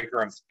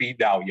tiebreaker on speed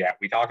dial yet.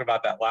 We talked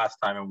about that last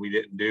time, and we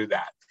didn't do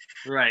that.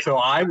 Right. So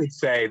I would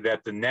say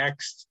that the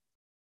next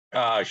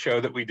show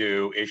that we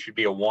do, it should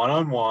be a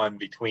one-on-one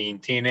between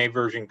TNA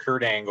version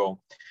Kurt Angle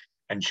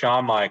and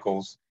Shawn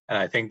Michaels, and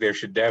I think there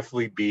should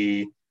definitely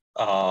be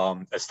a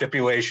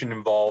stipulation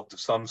involved of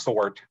some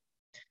sort.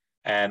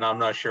 And I'm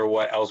not sure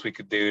what else we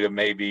could do to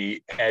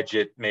maybe edge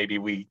it. Maybe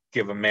we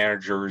give them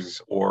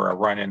managers or a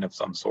run-in of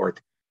some sort.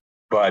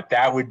 But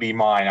that would be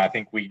mine. I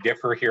think we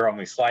differ here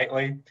only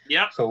slightly.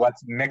 Yeah. So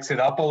let's mix it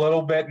up a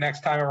little bit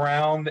next time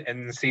around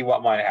and see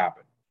what might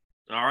happen.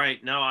 All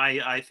right. No,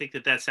 I think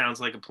that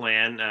sounds like a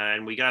plan.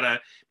 And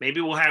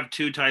maybe we'll have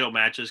 2 title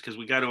matches because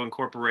we got to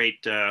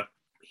incorporate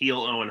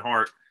heel Owen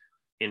Hart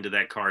into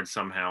that card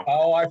somehow.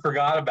 Oh, I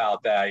forgot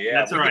about that. Yeah.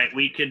 That's all right.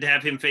 We could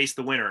have him face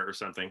the winner or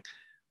something.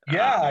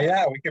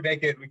 Yeah. We could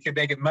make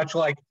it much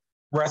like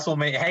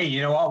WrestleMania. Hey,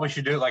 you know what? We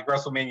should do it like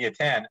WrestleMania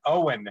 10.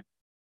 Owen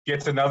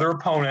gets another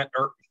opponent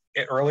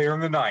earlier in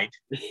the night.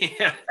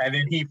 Yeah. And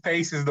then he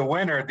faces the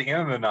winner at the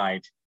end of the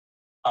night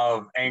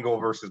of Angle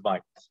versus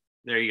Michaels.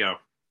 There you go.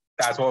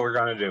 That's what we're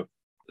going to do.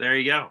 There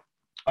you go.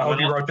 I hope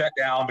you wrote that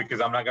down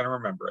because I'm not going to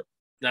remember it.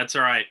 That's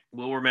all right.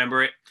 We'll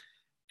remember it.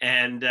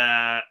 And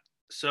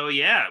so,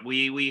 yeah,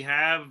 we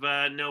have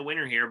no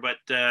winner here. But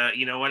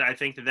you know what? I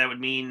think that would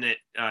mean that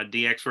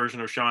DX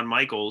version of Shawn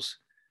Michaels,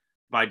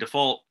 by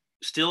default,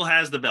 still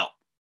has the belt.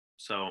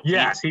 So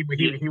yes, he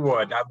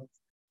would.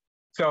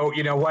 So,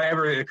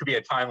 whatever, it could be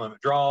a time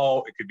limit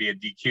draw, it could be a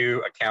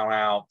DQ, a count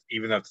out,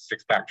 even though it's a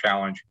six-pack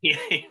challenge. Yeah,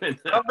 even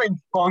though, Something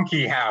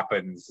funky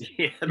happens.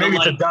 yeah, Maybe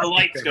it's a the dusty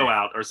lights finish. go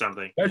out or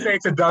something. Let's say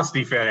it's a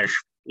dusty finish,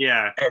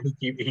 Yeah. and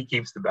he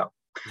keeps the belt,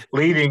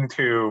 leading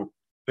to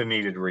the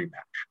needed rematch.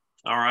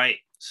 All right.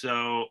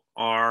 So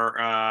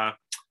our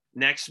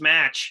next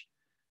match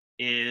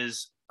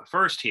is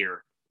first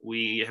here.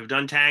 We have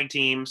done tag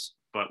teams,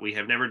 but we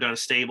have never done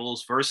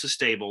stables versus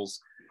stables.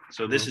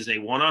 So this is a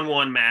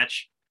one-on-one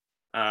match.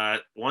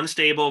 One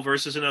stable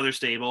versus another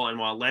stable. And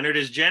while Leonard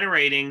is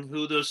generating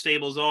who those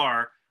stables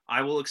are,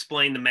 I will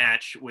explain the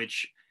match,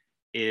 which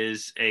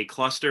is a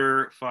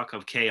cluster fuck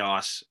of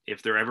chaos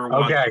if there ever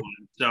was one.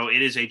 So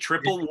it is a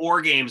triple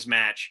war games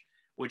match,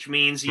 which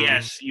means,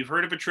 yes, you've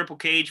heard of a triple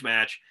cage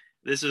match.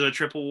 This is a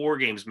triple war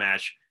games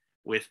match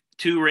with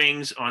 2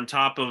 rings on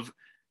top of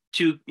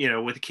 2,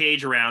 with a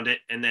cage around it.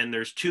 And then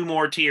there's 2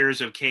 more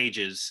tiers of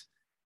cages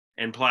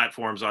and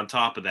platforms on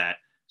top of that.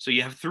 So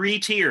you have 3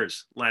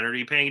 tiers. Leonard, are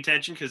you paying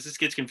attention? Because this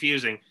gets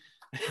confusing.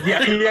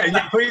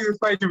 Yeah. Please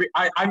explain to me.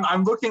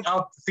 I'm looking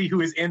up to see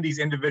who is in these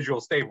individual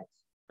stables.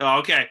 Oh,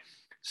 okay.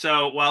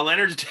 So while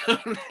Leonard's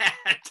doing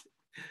that,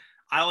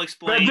 I'll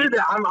explain. Do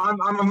that.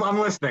 I'm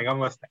listening.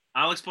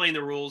 I'll explain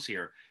the rules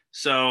here.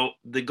 So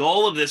the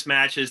goal of this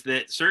match is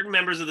that certain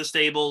members of the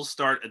stables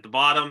start at the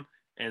bottom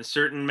and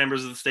certain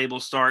members of the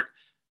stables start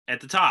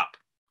at the top.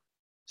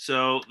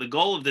 So the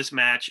goal of this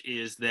match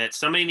is that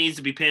somebody needs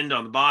to be pinned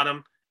on the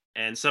bottom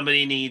and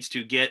somebody needs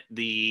to get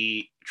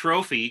the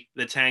trophy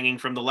that's hanging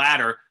from the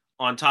ladder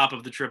on top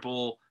of the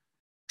triple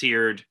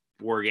tiered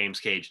War Games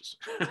cages.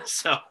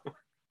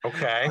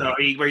 Okay. So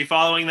are you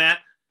following that,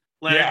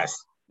 Leonard?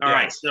 Yes. All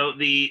right. So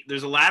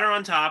there's a ladder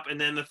on top, and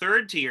then the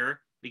third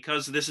tier,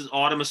 because this is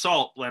Autumn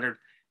Assault, Leonard,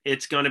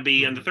 it's going to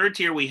be on the third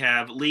tier. We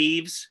have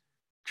leaves,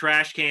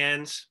 trash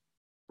cans,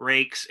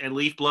 rakes, and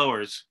leaf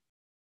blowers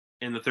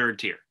in the third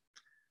tier.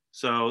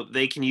 So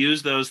they can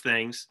use those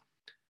things.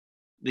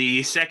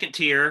 The second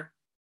tier,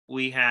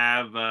 we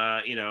have,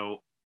 a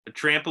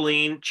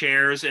trampoline,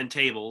 chairs, and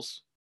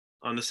tables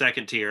on the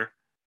second tier.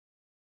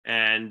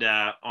 And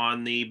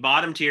on the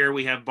bottom tier,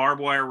 we have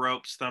barbed wire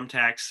ropes,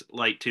 thumbtacks,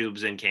 light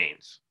tubes, and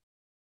canes.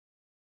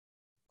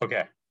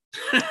 Okay.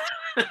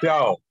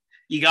 So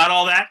you got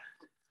all that?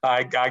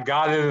 I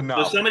got it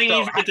enough. So somebody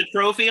needs to get the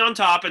trophy on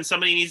top, and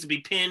somebody needs to be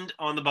pinned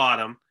on the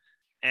bottom.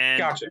 And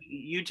gotcha.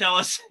 You tell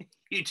us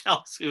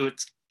who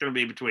it's going to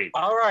be between.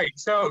 All right.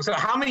 So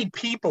how many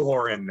people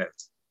are in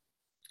this?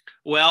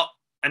 Well,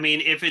 I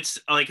mean, if it's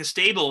like a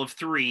stable of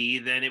 3,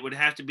 then it would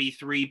have to be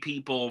 3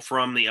 people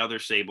from the other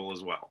stable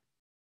as well.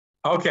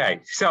 Okay.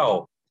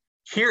 So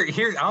here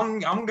I'm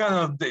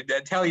gonna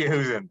tell you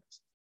who's in this.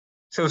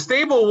 So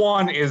stable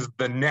 1 is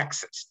the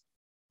Nexus.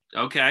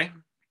 Okay.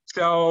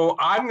 So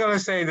I'm gonna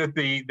say that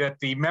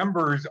the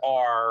members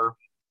are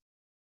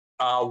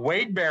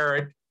Wade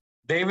Barrett,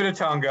 David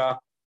Otunga,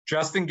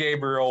 Justin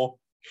Gabriel,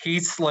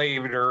 Heath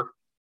Slater,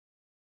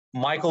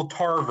 Michael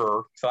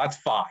Tarver. So that's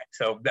 5.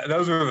 So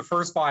those are the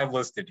first 5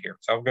 listed here.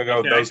 So I'm going to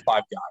go with those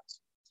 5 guys.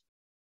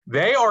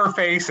 They are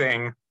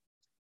facing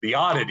the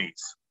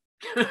Oddities.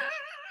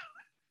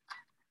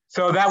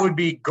 So that would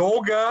be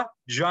Golga,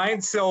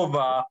 Giant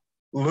Silva,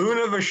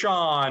 Luna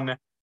Vachon,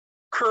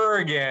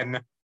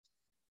 Kurgan,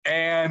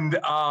 and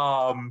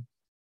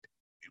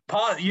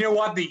you know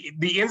what?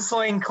 The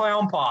Insane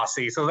Clown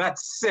Posse. So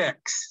that's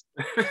 6.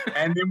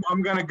 And then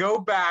I'm going to go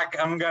back.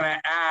 I'm going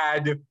to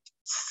add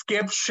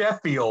Skip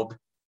Sheffield,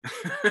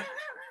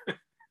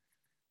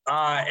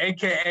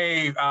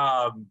 a.k.a.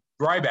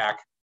 Ryback,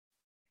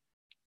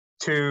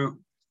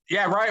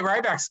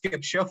 Ryback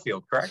Skip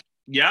Sheffield, correct?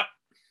 Yep.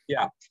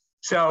 Yeah.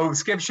 So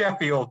Skip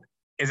Sheffield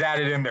is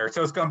added in there.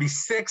 So it's going to be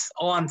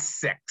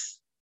 6-on-6.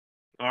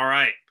 All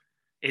right.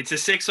 It's a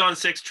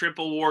 6-on-6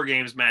 triple War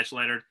Games match,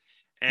 Leonard.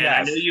 And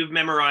yes. I know you've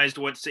memorized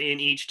what's in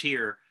each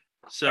tier.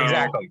 So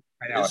exactly.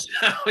 I know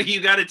so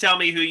you got to tell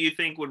me who you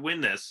think would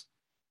win this.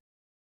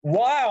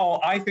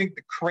 While I think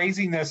the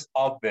craziness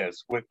of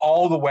this, with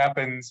all the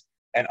weapons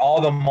and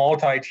all the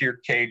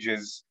multi-tiered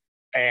cages,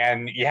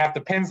 and you have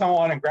to pin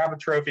someone and grab a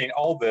trophy and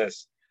all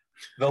this,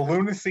 the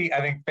lunacy,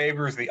 I think,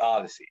 favors the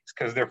Odysseys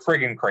because they're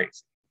friggin'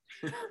 crazy.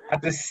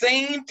 At the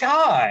same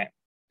time,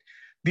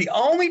 the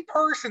only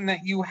person that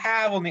you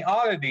have on the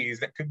Oddities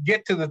that could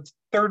get to the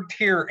third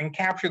tier and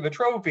capture the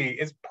trophy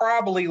is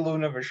probably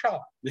Luna Vachon.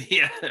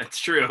 Yeah, that's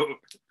true.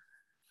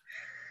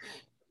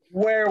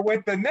 Where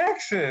with the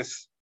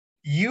Nexus,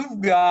 you've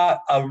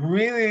got a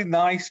really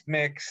nice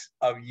mix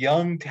of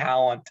young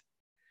talent,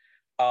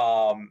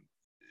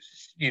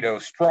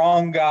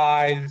 strong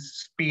guys,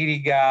 speedy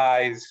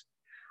guys.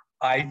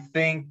 I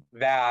think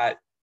that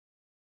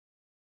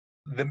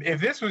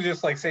if this was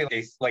just like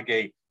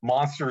a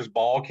Monsters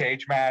Ball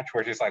cage match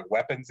where it's just like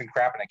weapons and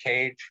crap in a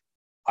cage,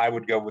 I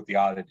would go with the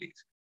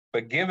Oddities.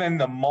 But given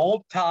the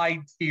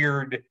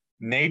multi-tiered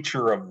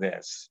nature of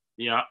this,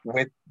 yeah,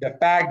 with the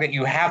fact that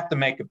you have to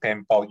make a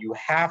pinfall, you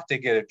have to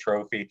get a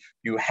trophy,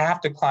 you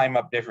have to climb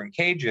up different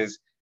cages,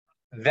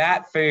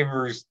 that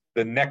favors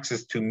the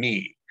Nexus to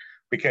me.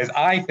 because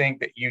I think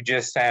that you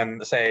just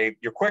say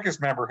your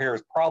quickest member here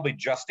is probably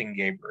Justin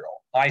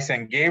Gabriel. I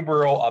send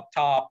Gabriel up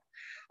top.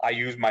 I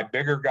use my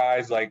bigger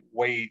guys like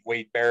Wade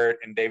Barrett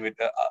and David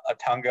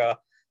Otunga,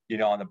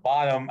 on the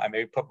bottom. I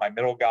may put my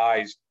middle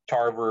guys,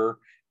 Tarver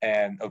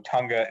and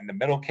Otunga, in the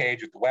middle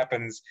cage with the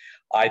weapons.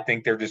 I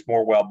think they're just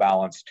more well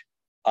balanced.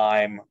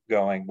 I'm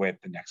going with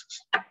the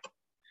Nexus.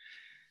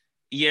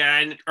 Yeah,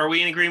 and are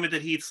we in agreement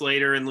that Heath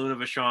Slater and Luna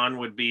Vachon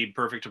would be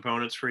perfect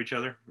opponents for each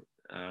other?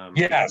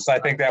 Yes, I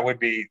think that would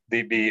be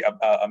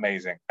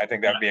amazing. I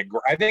think that would be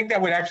I think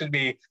that would actually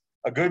be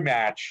a good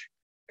match,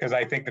 because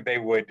I think that they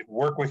would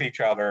work with each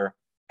other,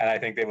 and I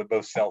think they would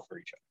both sell for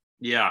each other.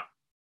 Yeah,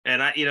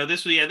 and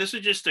this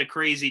was just a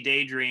crazy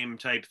daydream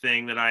type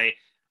thing that I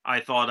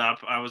thought up.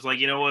 I was like,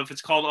 if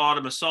it's called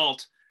Autumn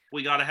Assault,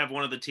 we got to have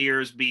one of the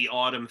tiers be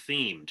autumn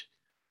themed.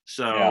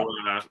 So,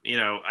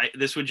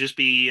 this would just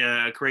be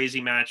a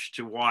crazy match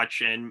to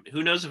watch, and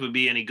who knows if it would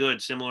be any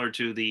good, similar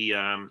to the,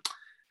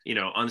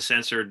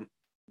 uncensored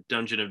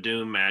Dungeon of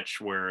Doom match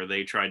where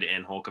they tried to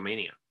end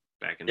Hulkamania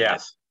back in the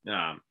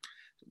day.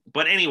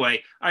 But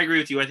anyway, I agree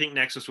with you. I think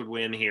Nexus would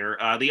win here.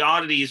 The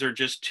oddities are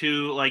just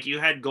too, like, you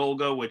had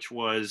Golga, which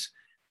was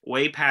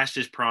way past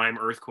his prime,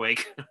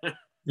 Earthquake.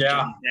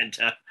 Yeah.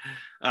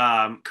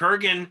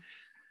 Kurgan,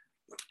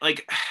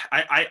 like,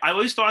 I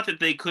always thought that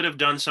they could have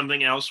done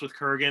something else with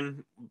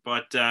Kurgan,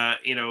 but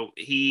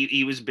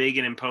he was big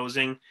and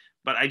imposing,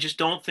 but I just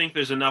don't think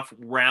there's enough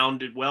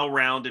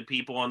well-rounded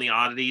people on the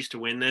oddities to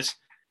win this.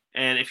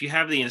 And if you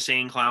have the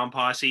Insane Clown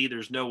Posse,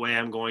 there's no way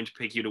I'm going to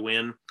pick you to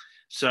win.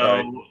 So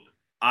right.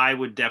 I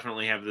would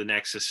definitely have the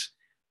Nexus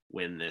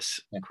win this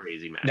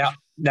crazy match.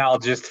 Now,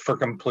 just for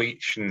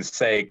completion's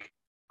sake,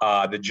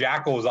 the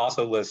Jackal was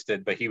also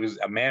listed, but he was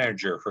a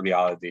manager for the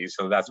oddities,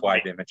 so that's why I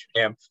didn't mention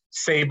him.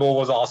 Sable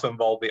was also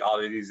involved in the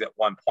oddities at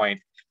one point,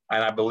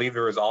 and I believe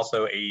there was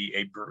also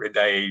I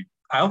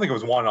don't think it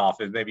was one-off,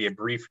 it was maybe a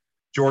brief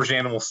George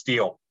Animal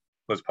Steel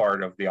was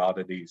part of the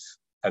oddities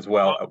as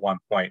well at one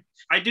point.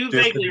 I do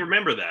vaguely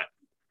remember that.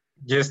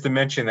 Just to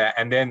mention that,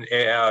 and then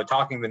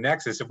talking the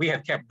Nexus, if we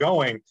had kept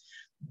going,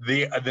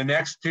 the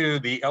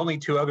only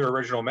two other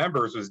original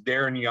members was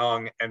Darren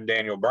Young and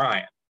Daniel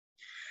Bryan.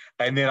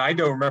 And then I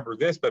don't remember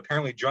this, but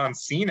apparently John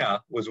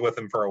Cena was with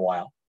him for a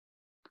while.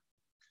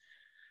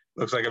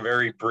 Looks like a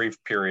very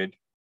brief period.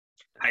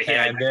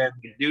 I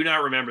do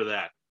not remember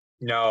that.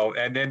 No,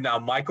 and then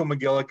Michael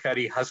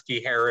McGillicuddy,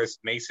 Husky Harris,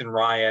 Mason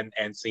Ryan,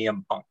 and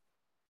CM Punk.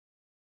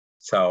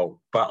 So,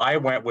 but I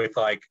went with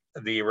like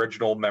the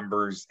original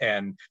members,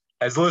 and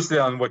as listed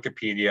on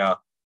Wikipedia,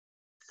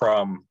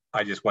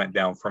 I just went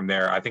down from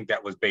there. I think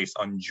that was based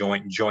on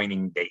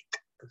joining date.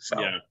 So,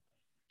 yeah.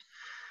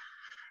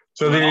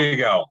 So there you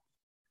go.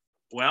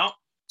 Well,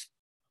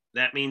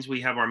 that means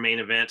we have our main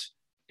event,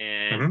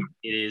 and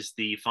it is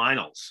the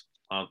finals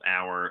of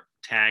our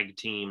tag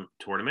team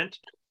tournament,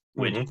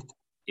 which,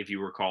 if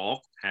you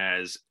recall,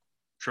 has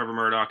Trevor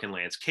Murdoch and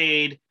Lance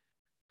Cade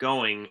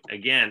going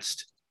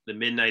against the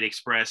Midnight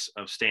Express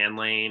of Stan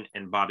Lane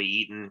and Bobby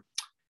Eaton.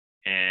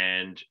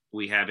 And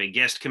we have a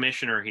guest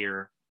commissioner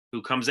here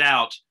who comes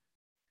out.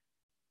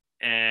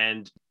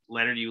 And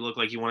Leonard, you look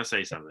like you want to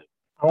say something.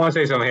 I want to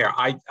say something here.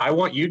 I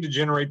want you to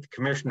generate the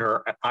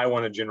commissioner, and I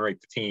want to generate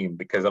the team,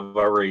 because I've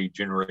already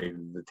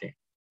generated the team.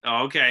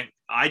 Oh, okay.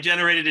 I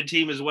generated a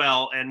team as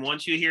well, and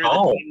once you hear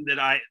the team that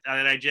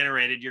I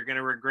generated, you're going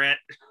to regret.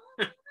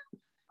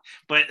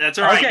 But that's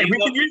all right. Okay, we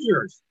can use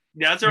yours.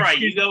 That's all right.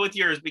 You go with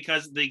yours,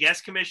 because the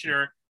guest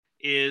commissioner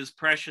is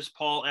Precious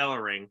Paul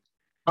Ellering.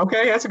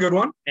 Okay, that's a good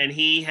one. And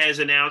he has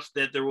announced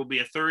that there will be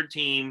a third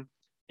team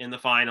in the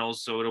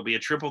finals, so it'll be a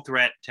triple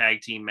threat tag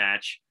team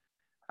match.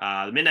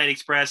 The Midnight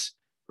Express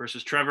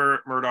versus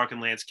Trevor Murdoch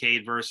and Lance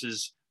Cade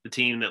versus the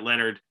team that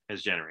Leonard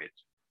has generated.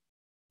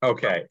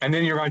 Okay, and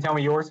then you're going to tell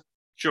me yours?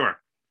 Sure.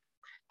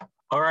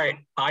 All right,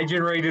 I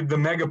generated the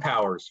Mega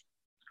Powers.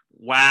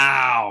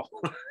 Wow.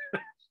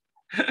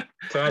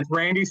 So that's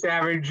Randy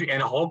Savage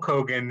and Hulk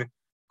Hogan,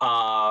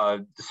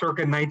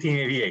 circa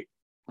 1988.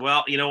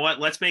 Well, you know what?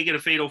 Let's make it a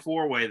fatal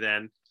four-way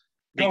then.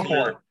 Go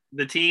for it.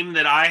 The team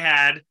that I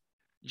had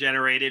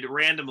generated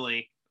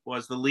randomly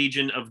was the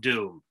Legion of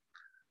Doom.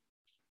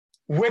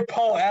 With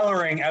Paul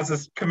Ellering as a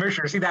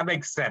commissioner. See, that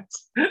makes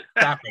sense.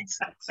 That makes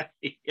sense.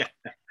 Yeah.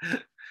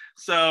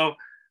 So,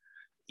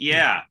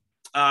 yeah.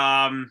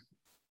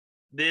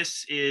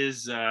 This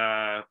is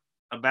about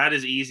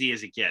as easy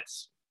as it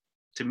gets.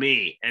 To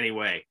me,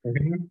 anyway.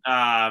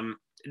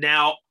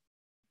 Now,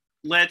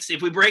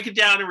 if we break it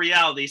down in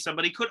reality,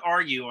 somebody could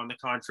argue on the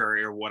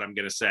contrary of what I'm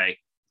going to say.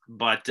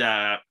 But,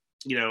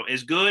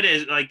 as good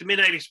as, like, the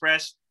Midnight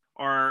Express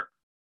are,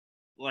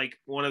 like,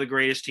 one of the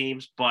greatest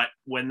teams, but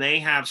when they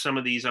have some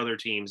of these other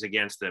teams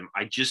against them,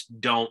 I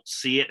just don't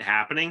see it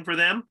happening for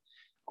them.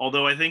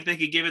 Although I think they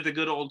could give it the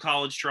good old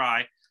college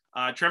try.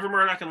 Trevor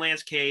Murdoch and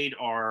Lance Cade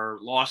are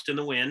lost in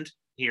the wind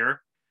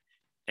here.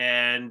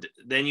 And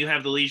then you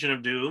have the Legion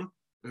of Doom,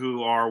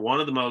 who are one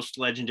of the most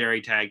legendary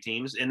tag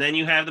teams. And then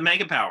you have the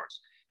Mega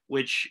Powers,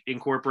 which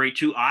incorporate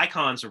two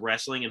icons of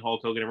wrestling in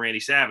Hulk Hogan and Randy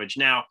Savage.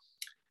 Now,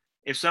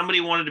 if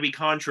somebody wanted to be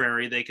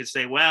contrary, they could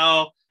say,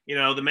 well,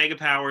 the Mega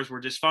Powers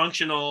were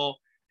dysfunctional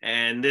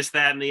and this,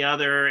 that, and the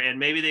other, and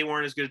maybe they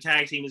weren't as good a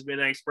tag team as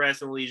Midnight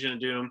Express and Legion of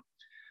Doom.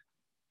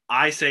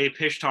 I say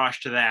pish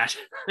tosh to that.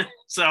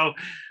 So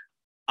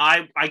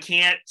I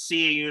can't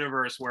see a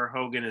universe where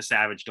Hogan and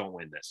Savage don't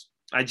win this.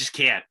 I just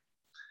can't.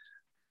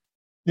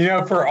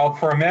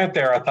 For a minute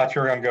there, I thought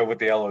you were going to go with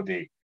the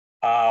LOD.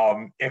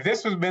 If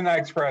this was Midnight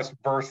Express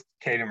versus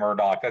Kate and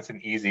Murdoch, that's an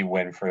easy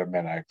win for the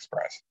Midnight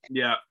Express.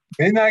 Yeah.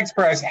 Midnight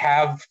Express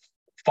have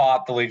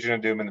fought the Legion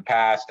of Doom in the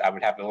past. I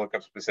would have to look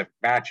up specific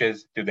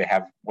matches. Do they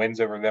have wins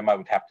over them? I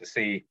would have to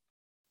see.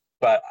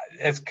 But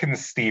it's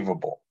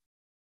conceivable.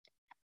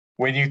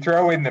 When you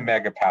throw in the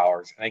Mega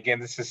Powers, and again,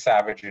 this is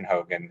Savage and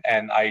Hogan,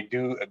 and I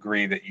do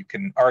agree that you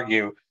can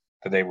argue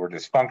that they were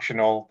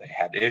dysfunctional, they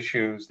had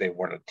issues, they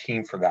weren't a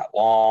team for that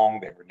long,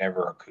 they were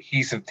never a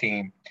cohesive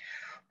team.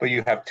 But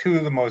you have two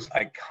of the most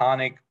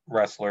iconic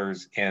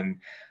wrestlers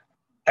in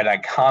an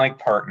iconic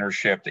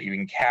partnership that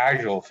even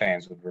casual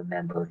fans would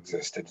remember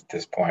existed at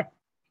this point.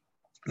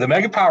 The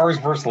Mega Powers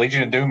versus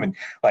Legion of Doom in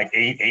like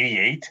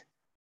 88,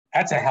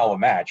 that's a hell of a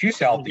match. You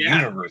sell the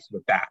universe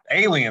with that.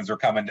 Aliens are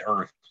coming to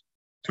Earth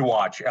to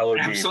watch LOD.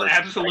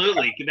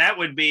 Absolutely. That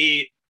would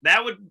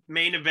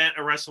main event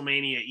a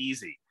WrestleMania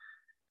easy.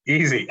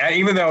 Easy.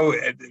 Even though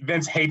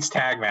Vince hates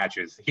tag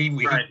matches. I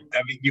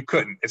mean, you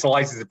couldn't. It's a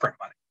license to print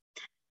money.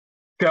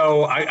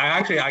 So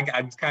I'm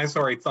kind of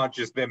sorry it's not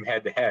just them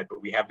head to head,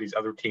 but we have these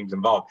other teams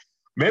involved.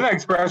 Midnight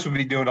Express would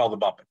be doing all the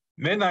bumping.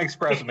 Midnight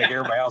Express would make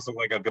everybody else look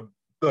like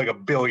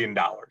 $1 billion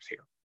here.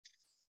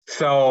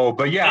 So,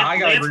 but yeah, I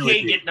got to agree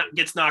with you.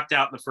 Gets knocked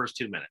out in the first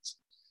 2 minutes.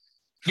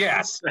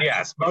 Yes.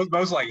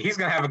 Most likely he's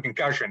going to have a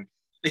concussion.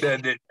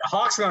 The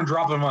Hawk's going to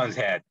drop him on his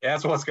head.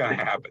 That's what's going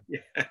to happen. Yeah.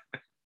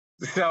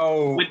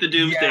 So with the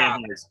Doomsday.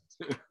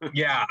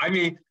 Yeah, I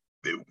mean,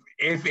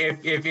 if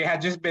it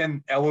had just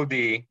been LOD,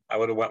 I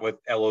would have went with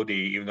LOD,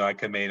 even though I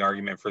could have made an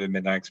argument for the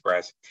Midnight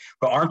Express.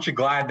 But aren't you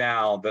glad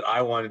now that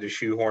I wanted to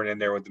shoehorn in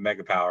there with the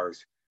Mega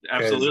Powers?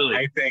 Absolutely.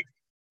 I think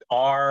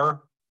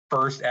our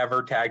first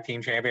ever tag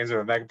team champions are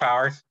the Mega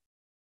Powers.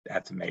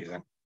 That's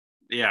amazing.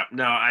 Yeah,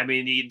 no, I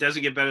mean, it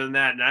doesn't get better than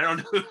that, and I don't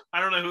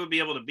know who would be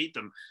able to beat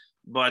them,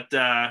 but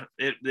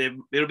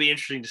it'll be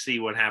interesting to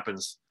see what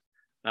happens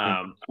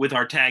with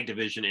our tag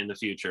division in the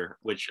future,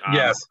 which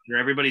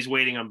everybody's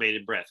waiting on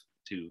bated breath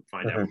to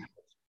find out.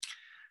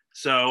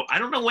 So I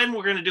don't know when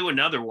we're going to do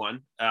another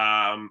one,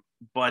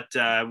 but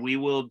we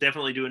will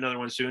definitely do another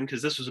one soon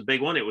because this was a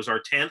big one. It was our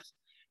 10th,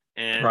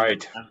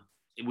 and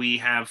we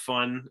have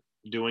fun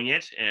doing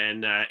it,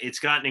 and it's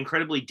gotten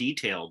incredibly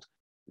detailed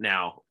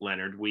now,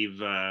 Leonard. We've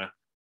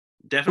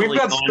definitely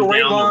gone down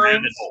the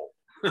rabbit hole.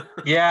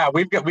 Yeah,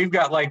 we've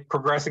got like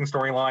progressing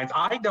storylines.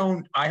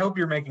 I hope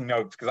you're making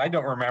notes because I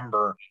don't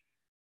remember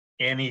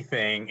any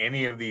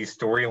of these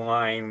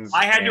storylines.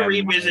 I had to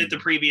revisit the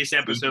previous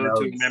episode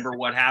to remember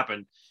what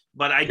happened,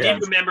 but I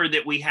did remember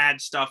that we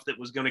had stuff that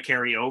was going to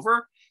carry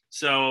over.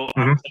 So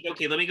I was like,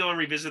 okay, let me go and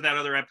revisit that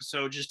other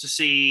episode just to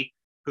see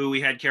who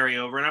we had carry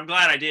over. And I'm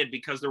glad I did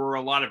because there were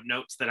a lot of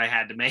notes that I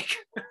had to make.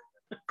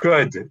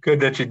 Good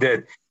that you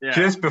did. Yeah.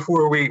 Just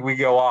before we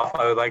go off,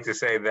 I would like to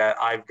say that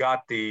I've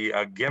got the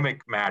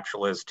gimmick match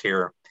list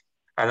here.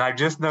 And I've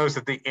just noticed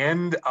at the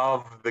end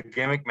of the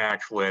gimmick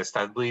match list,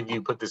 I believe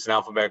you put this in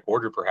alphabetical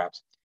order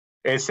perhaps,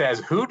 it says,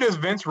 who does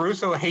Vince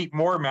Russo hate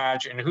more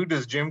match and who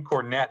does Jim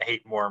Cornette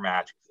hate more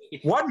match?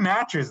 What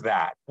match is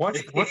that?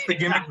 What's the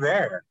gimmick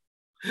there?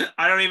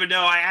 I don't even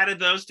know. I added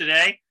those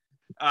today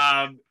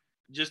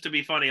just to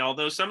be funny,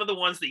 although some of the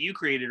ones that you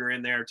created are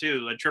in there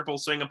too. A triple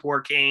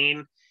Singapore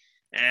cane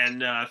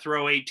and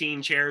throw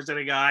 18 chairs at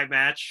a guy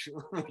match.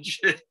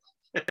 Is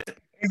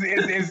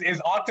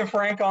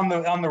Octafrank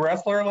on the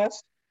wrestler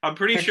list? I'm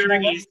pretty sure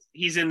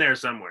he's in there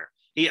somewhere.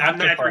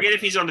 I forget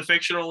if he's on the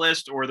fictional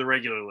list or the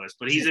regular list,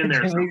 but he's in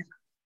there somewhere.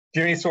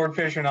 Jimmy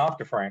Swordfish and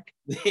Octafrank.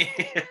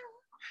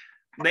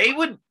 They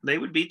would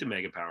beat the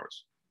Mega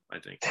Powers, I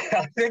think.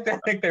 I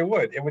think they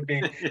would. It would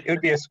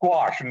be a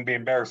squash and be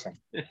embarrassing.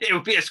 It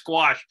would be a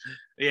squash.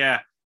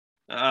 Yeah.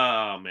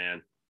 Oh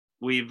man.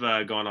 We've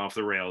gone off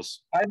the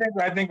rails. I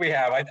think we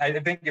have. I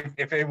think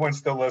if anyone's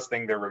still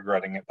listening, they're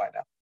regretting it by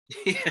now.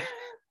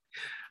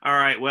 All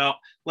right. Well,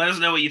 let us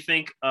know what you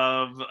think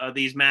of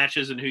these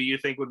matches and who you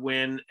think would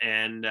win.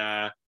 And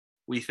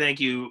we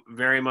thank you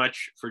very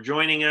much for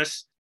joining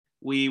us.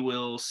 We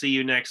will see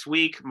you next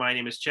week. My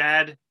name is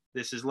Chad.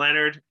 This is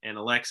Leonard, and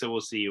Alexa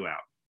will see you out.